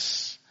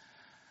Jesus,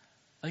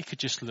 they could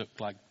just look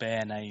like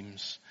bare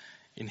names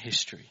in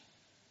history.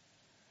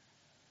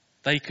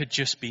 They could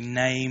just be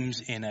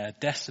names in a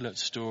desolate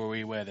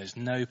story where there's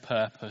no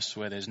purpose,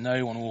 where there's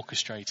no one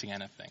orchestrating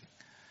anything.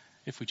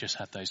 If we just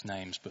had those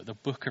names. But the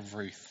book of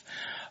Ruth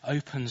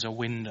opens a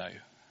window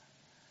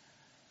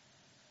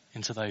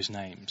into those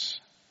names.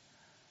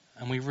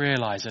 And we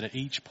realize that at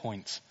each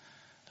point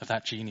of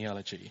that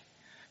genealogy,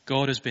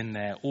 God has been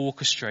there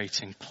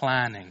orchestrating,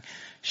 planning,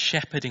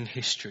 shepherding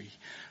history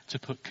to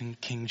put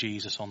King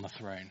Jesus on the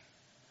throne.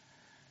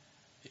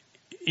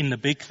 In the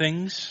big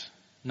things,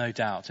 no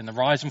doubt. In the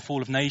rise and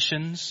fall of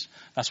nations,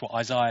 that's what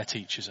Isaiah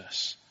teaches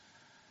us.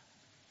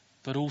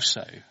 But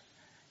also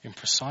in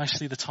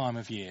precisely the time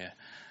of year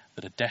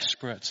that a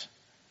desperate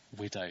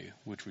widow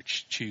would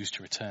choose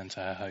to return to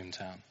her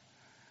hometown.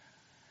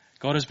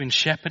 God has been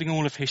shepherding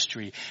all of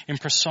history in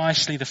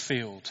precisely the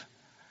field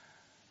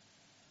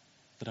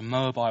that a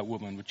Moabite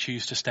woman would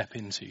choose to step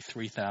into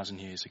 3,000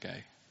 years ago.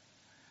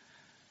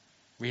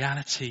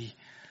 Reality,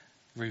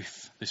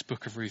 Ruth, this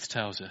book of Ruth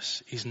tells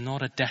us, is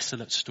not a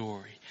desolate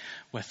story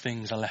where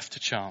things are left to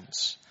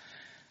chance.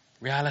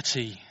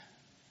 Reality,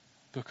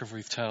 Book of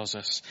Ruth tells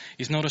us,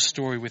 is not a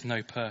story with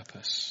no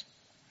purpose.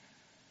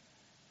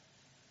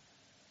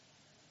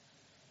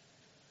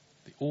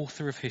 The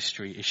author of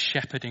history is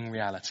shepherding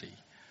reality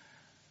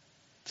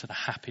to the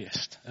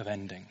happiest of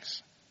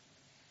endings.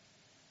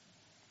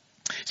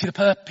 See,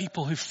 the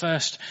people who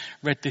first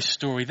read this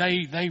story,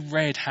 they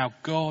read how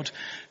God,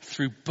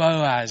 through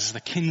Boaz, the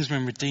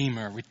kinsman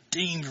redeemer,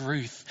 redeemed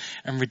Ruth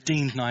and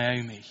redeemed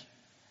Naomi.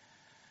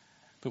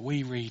 But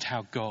we read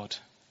how God,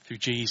 through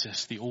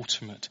Jesus, the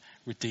ultimate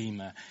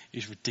Redeemer,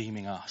 is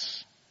redeeming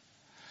us.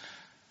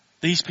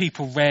 These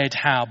people read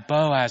how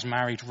Boaz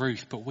married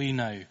Ruth, but we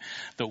know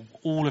that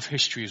all of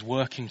history is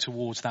working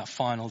towards that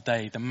final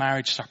day, the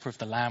marriage supper of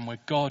the Lamb, where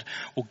God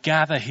will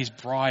gather his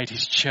bride,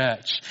 his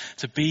church,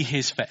 to be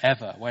his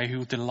forever, where he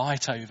will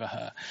delight over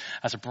her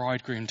as a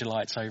bridegroom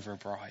delights over a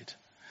bride.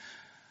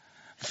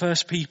 The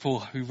first people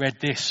who read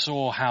this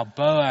saw how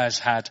Boaz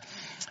had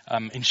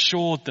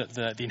ensured that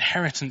the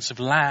inheritance of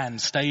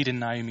land stayed in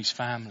Naomi's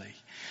family.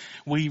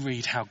 We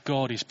read how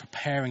God is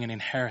preparing an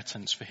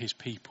inheritance for his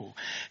people,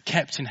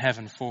 kept in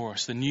heaven for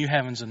us, the new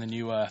heavens and the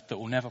new earth that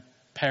will never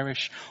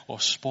perish or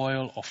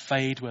spoil or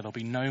fade, where there'll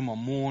be no more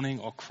mourning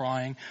or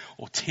crying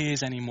or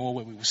tears anymore,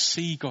 where we will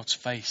see God's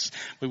face,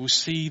 we will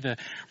see the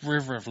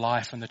river of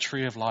life and the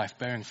tree of life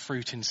bearing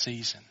fruit in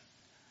season.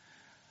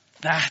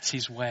 That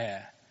is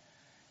where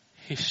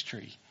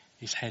history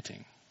is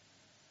heading.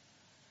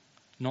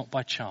 Not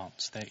by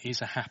chance, there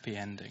is a happy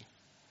ending.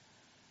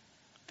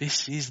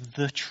 This is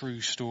the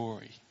true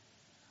story.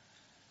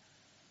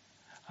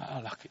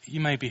 Look,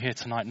 you may be here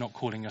tonight not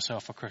calling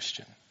yourself a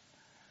Christian.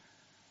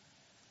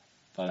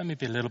 But let me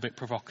be a little bit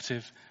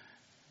provocative.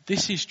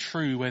 This is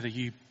true whether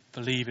you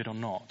believe it or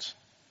not.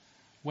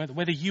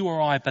 Whether you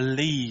or I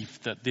believe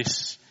that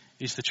this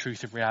is the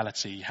truth of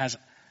reality has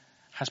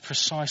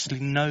precisely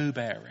no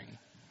bearing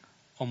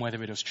on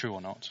whether it is true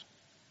or not.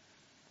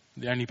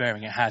 The only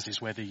bearing it has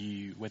is whether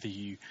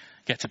you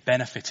get to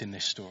benefit in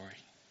this story.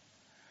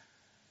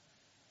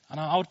 And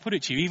I would put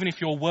it to you, even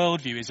if your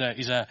worldview is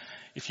a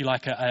if you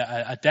like,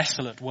 a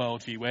desolate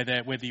worldview,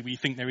 whether we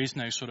think there is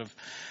no sort of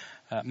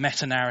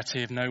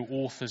meta-narrative, no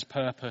author's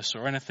purpose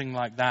or anything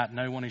like that,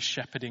 no one is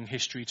shepherding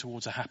history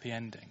towards a happy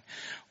ending.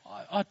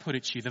 I'd put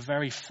it to you, the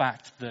very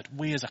fact that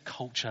we as a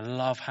culture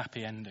love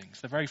happy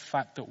endings, the very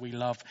fact that we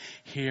love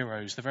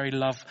heroes, the very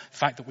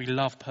fact that we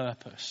love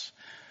purpose,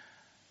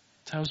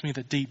 tells me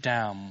that deep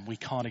down we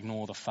can't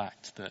ignore the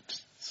fact that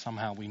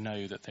somehow we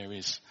know that there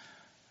is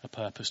a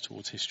purpose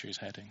towards history is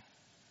heading.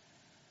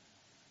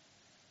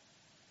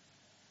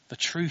 The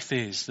truth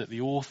is that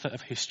the author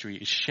of history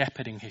is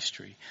shepherding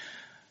history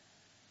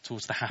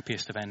towards the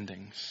happiest of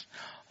endings.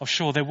 Oh,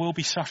 sure, there will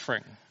be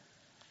suffering.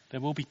 There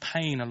will be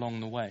pain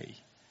along the way.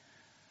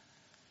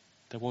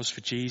 There was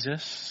for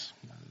Jesus.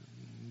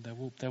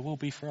 There will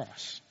be for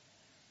us.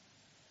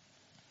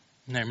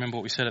 Now, remember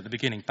what we said at the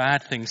beginning.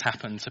 Bad things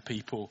happen to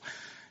people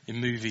in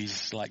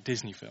movies like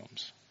Disney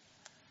films.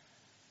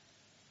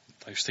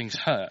 Those things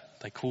hurt.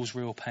 They cause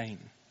real pain.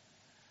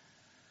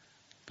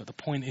 But the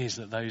point is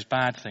that those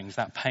bad things,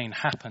 that pain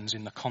happens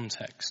in the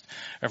context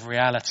of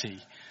reality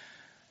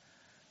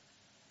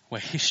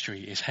where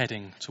history is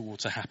heading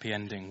towards a happy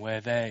ending,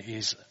 where there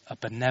is a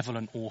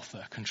benevolent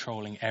author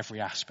controlling every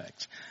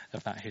aspect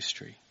of that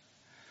history.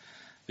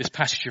 This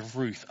passage of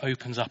Ruth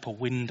opens up a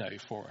window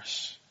for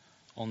us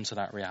onto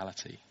that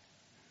reality.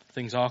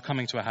 Things are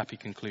coming to a happy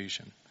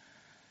conclusion.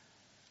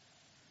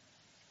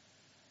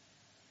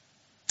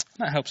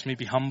 That helps me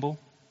be humble.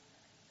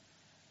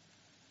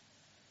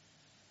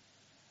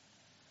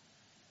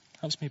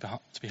 Helps me to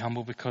be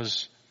humble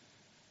because,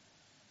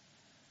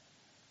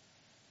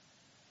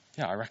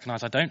 I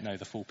recognise I don't know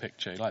the full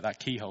picture, like that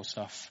keyhole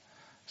stuff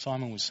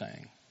Simon was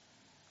saying.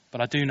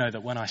 But I do know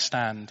that when I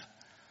stand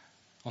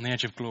on the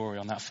edge of glory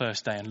on that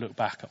first day and look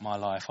back at my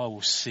life, I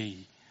will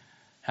see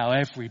how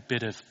every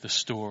bit of the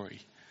story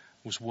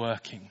was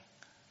working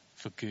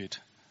for good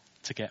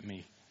to get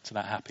me to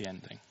that happy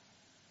ending.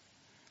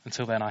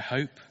 Until then, I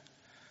hope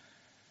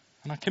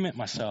and I commit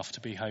myself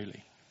to be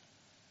holy.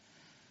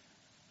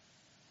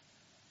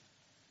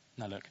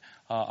 Now look,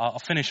 I'll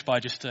finish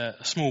by just a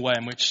small way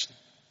in which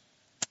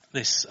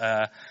this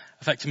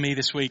affected me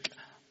this week.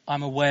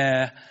 I'm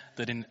aware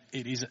that it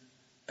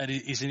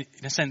is in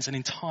a sense an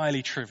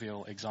entirely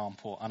trivial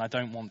example, and I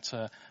don't want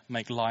to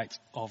make light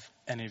of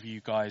any of you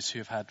guys who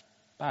have had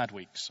bad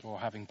weeks or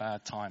having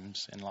bad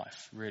times in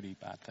life, really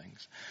bad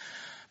things.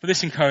 But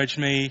this encouraged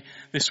me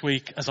this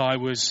week as I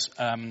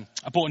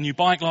bought a new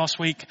bike last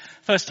week.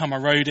 First time I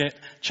rode it,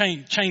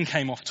 chain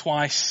came off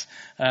twice.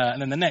 And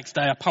then the next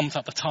day I pumped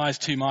up the tyres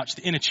too much.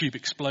 The inner tube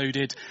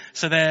exploded.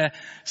 So there,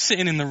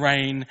 sitting in the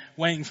rain,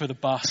 waiting for the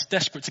bus,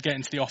 desperate to get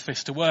into the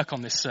office to work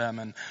on this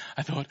sermon,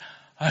 I thought,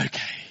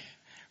 okay,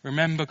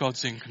 remember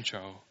God's in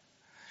control.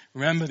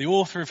 Remember the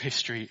author of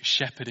history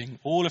shepherding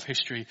all of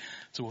history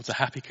towards a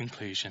happy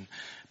conclusion.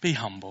 Be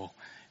humble.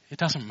 It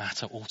doesn't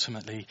matter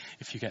ultimately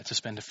if you get to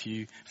spend a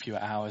fewer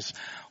hours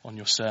on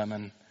your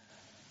sermon.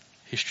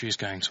 History is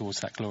going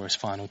towards that glorious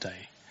final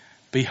day.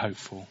 Be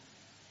hopeful.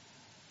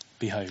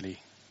 Be holy.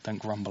 Don't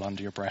grumble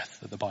under your breath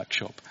at the bike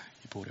shop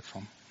you bought it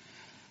from.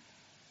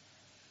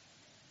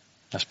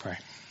 Let's pray.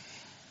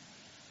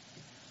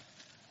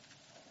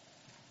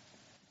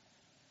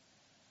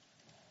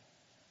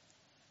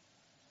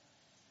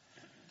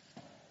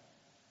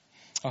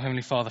 Oh,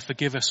 Heavenly Father,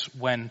 forgive us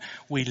when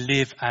we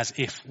live as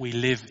if we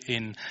live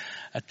in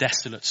a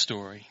desolate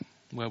story,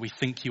 where we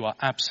think you are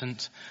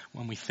absent,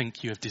 when we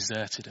think you have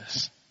deserted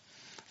us.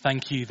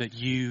 Thank you that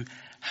you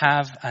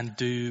have and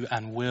do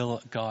and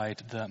will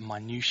guide the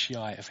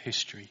minutiae of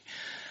history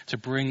to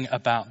bring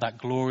about that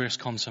glorious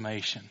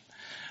consummation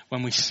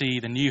when we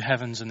see the new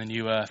heavens and the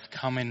new earth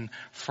coming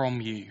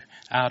from you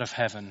out of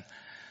heaven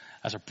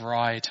as a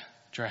bride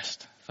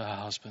dressed for her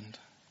husband.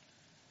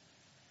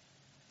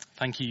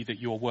 Thank you that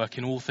you are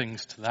working all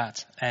things to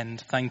that end.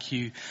 Thank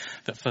you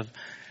that for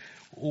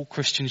all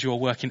Christians you are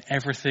working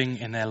everything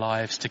in their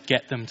lives to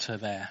get them to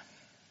there.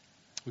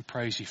 We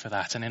praise you for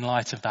that. And in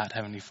light of that,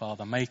 Heavenly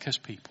Father, make us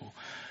people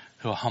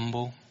who are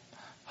humble,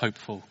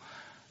 hopeful,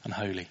 and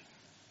holy.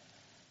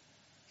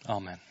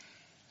 Amen.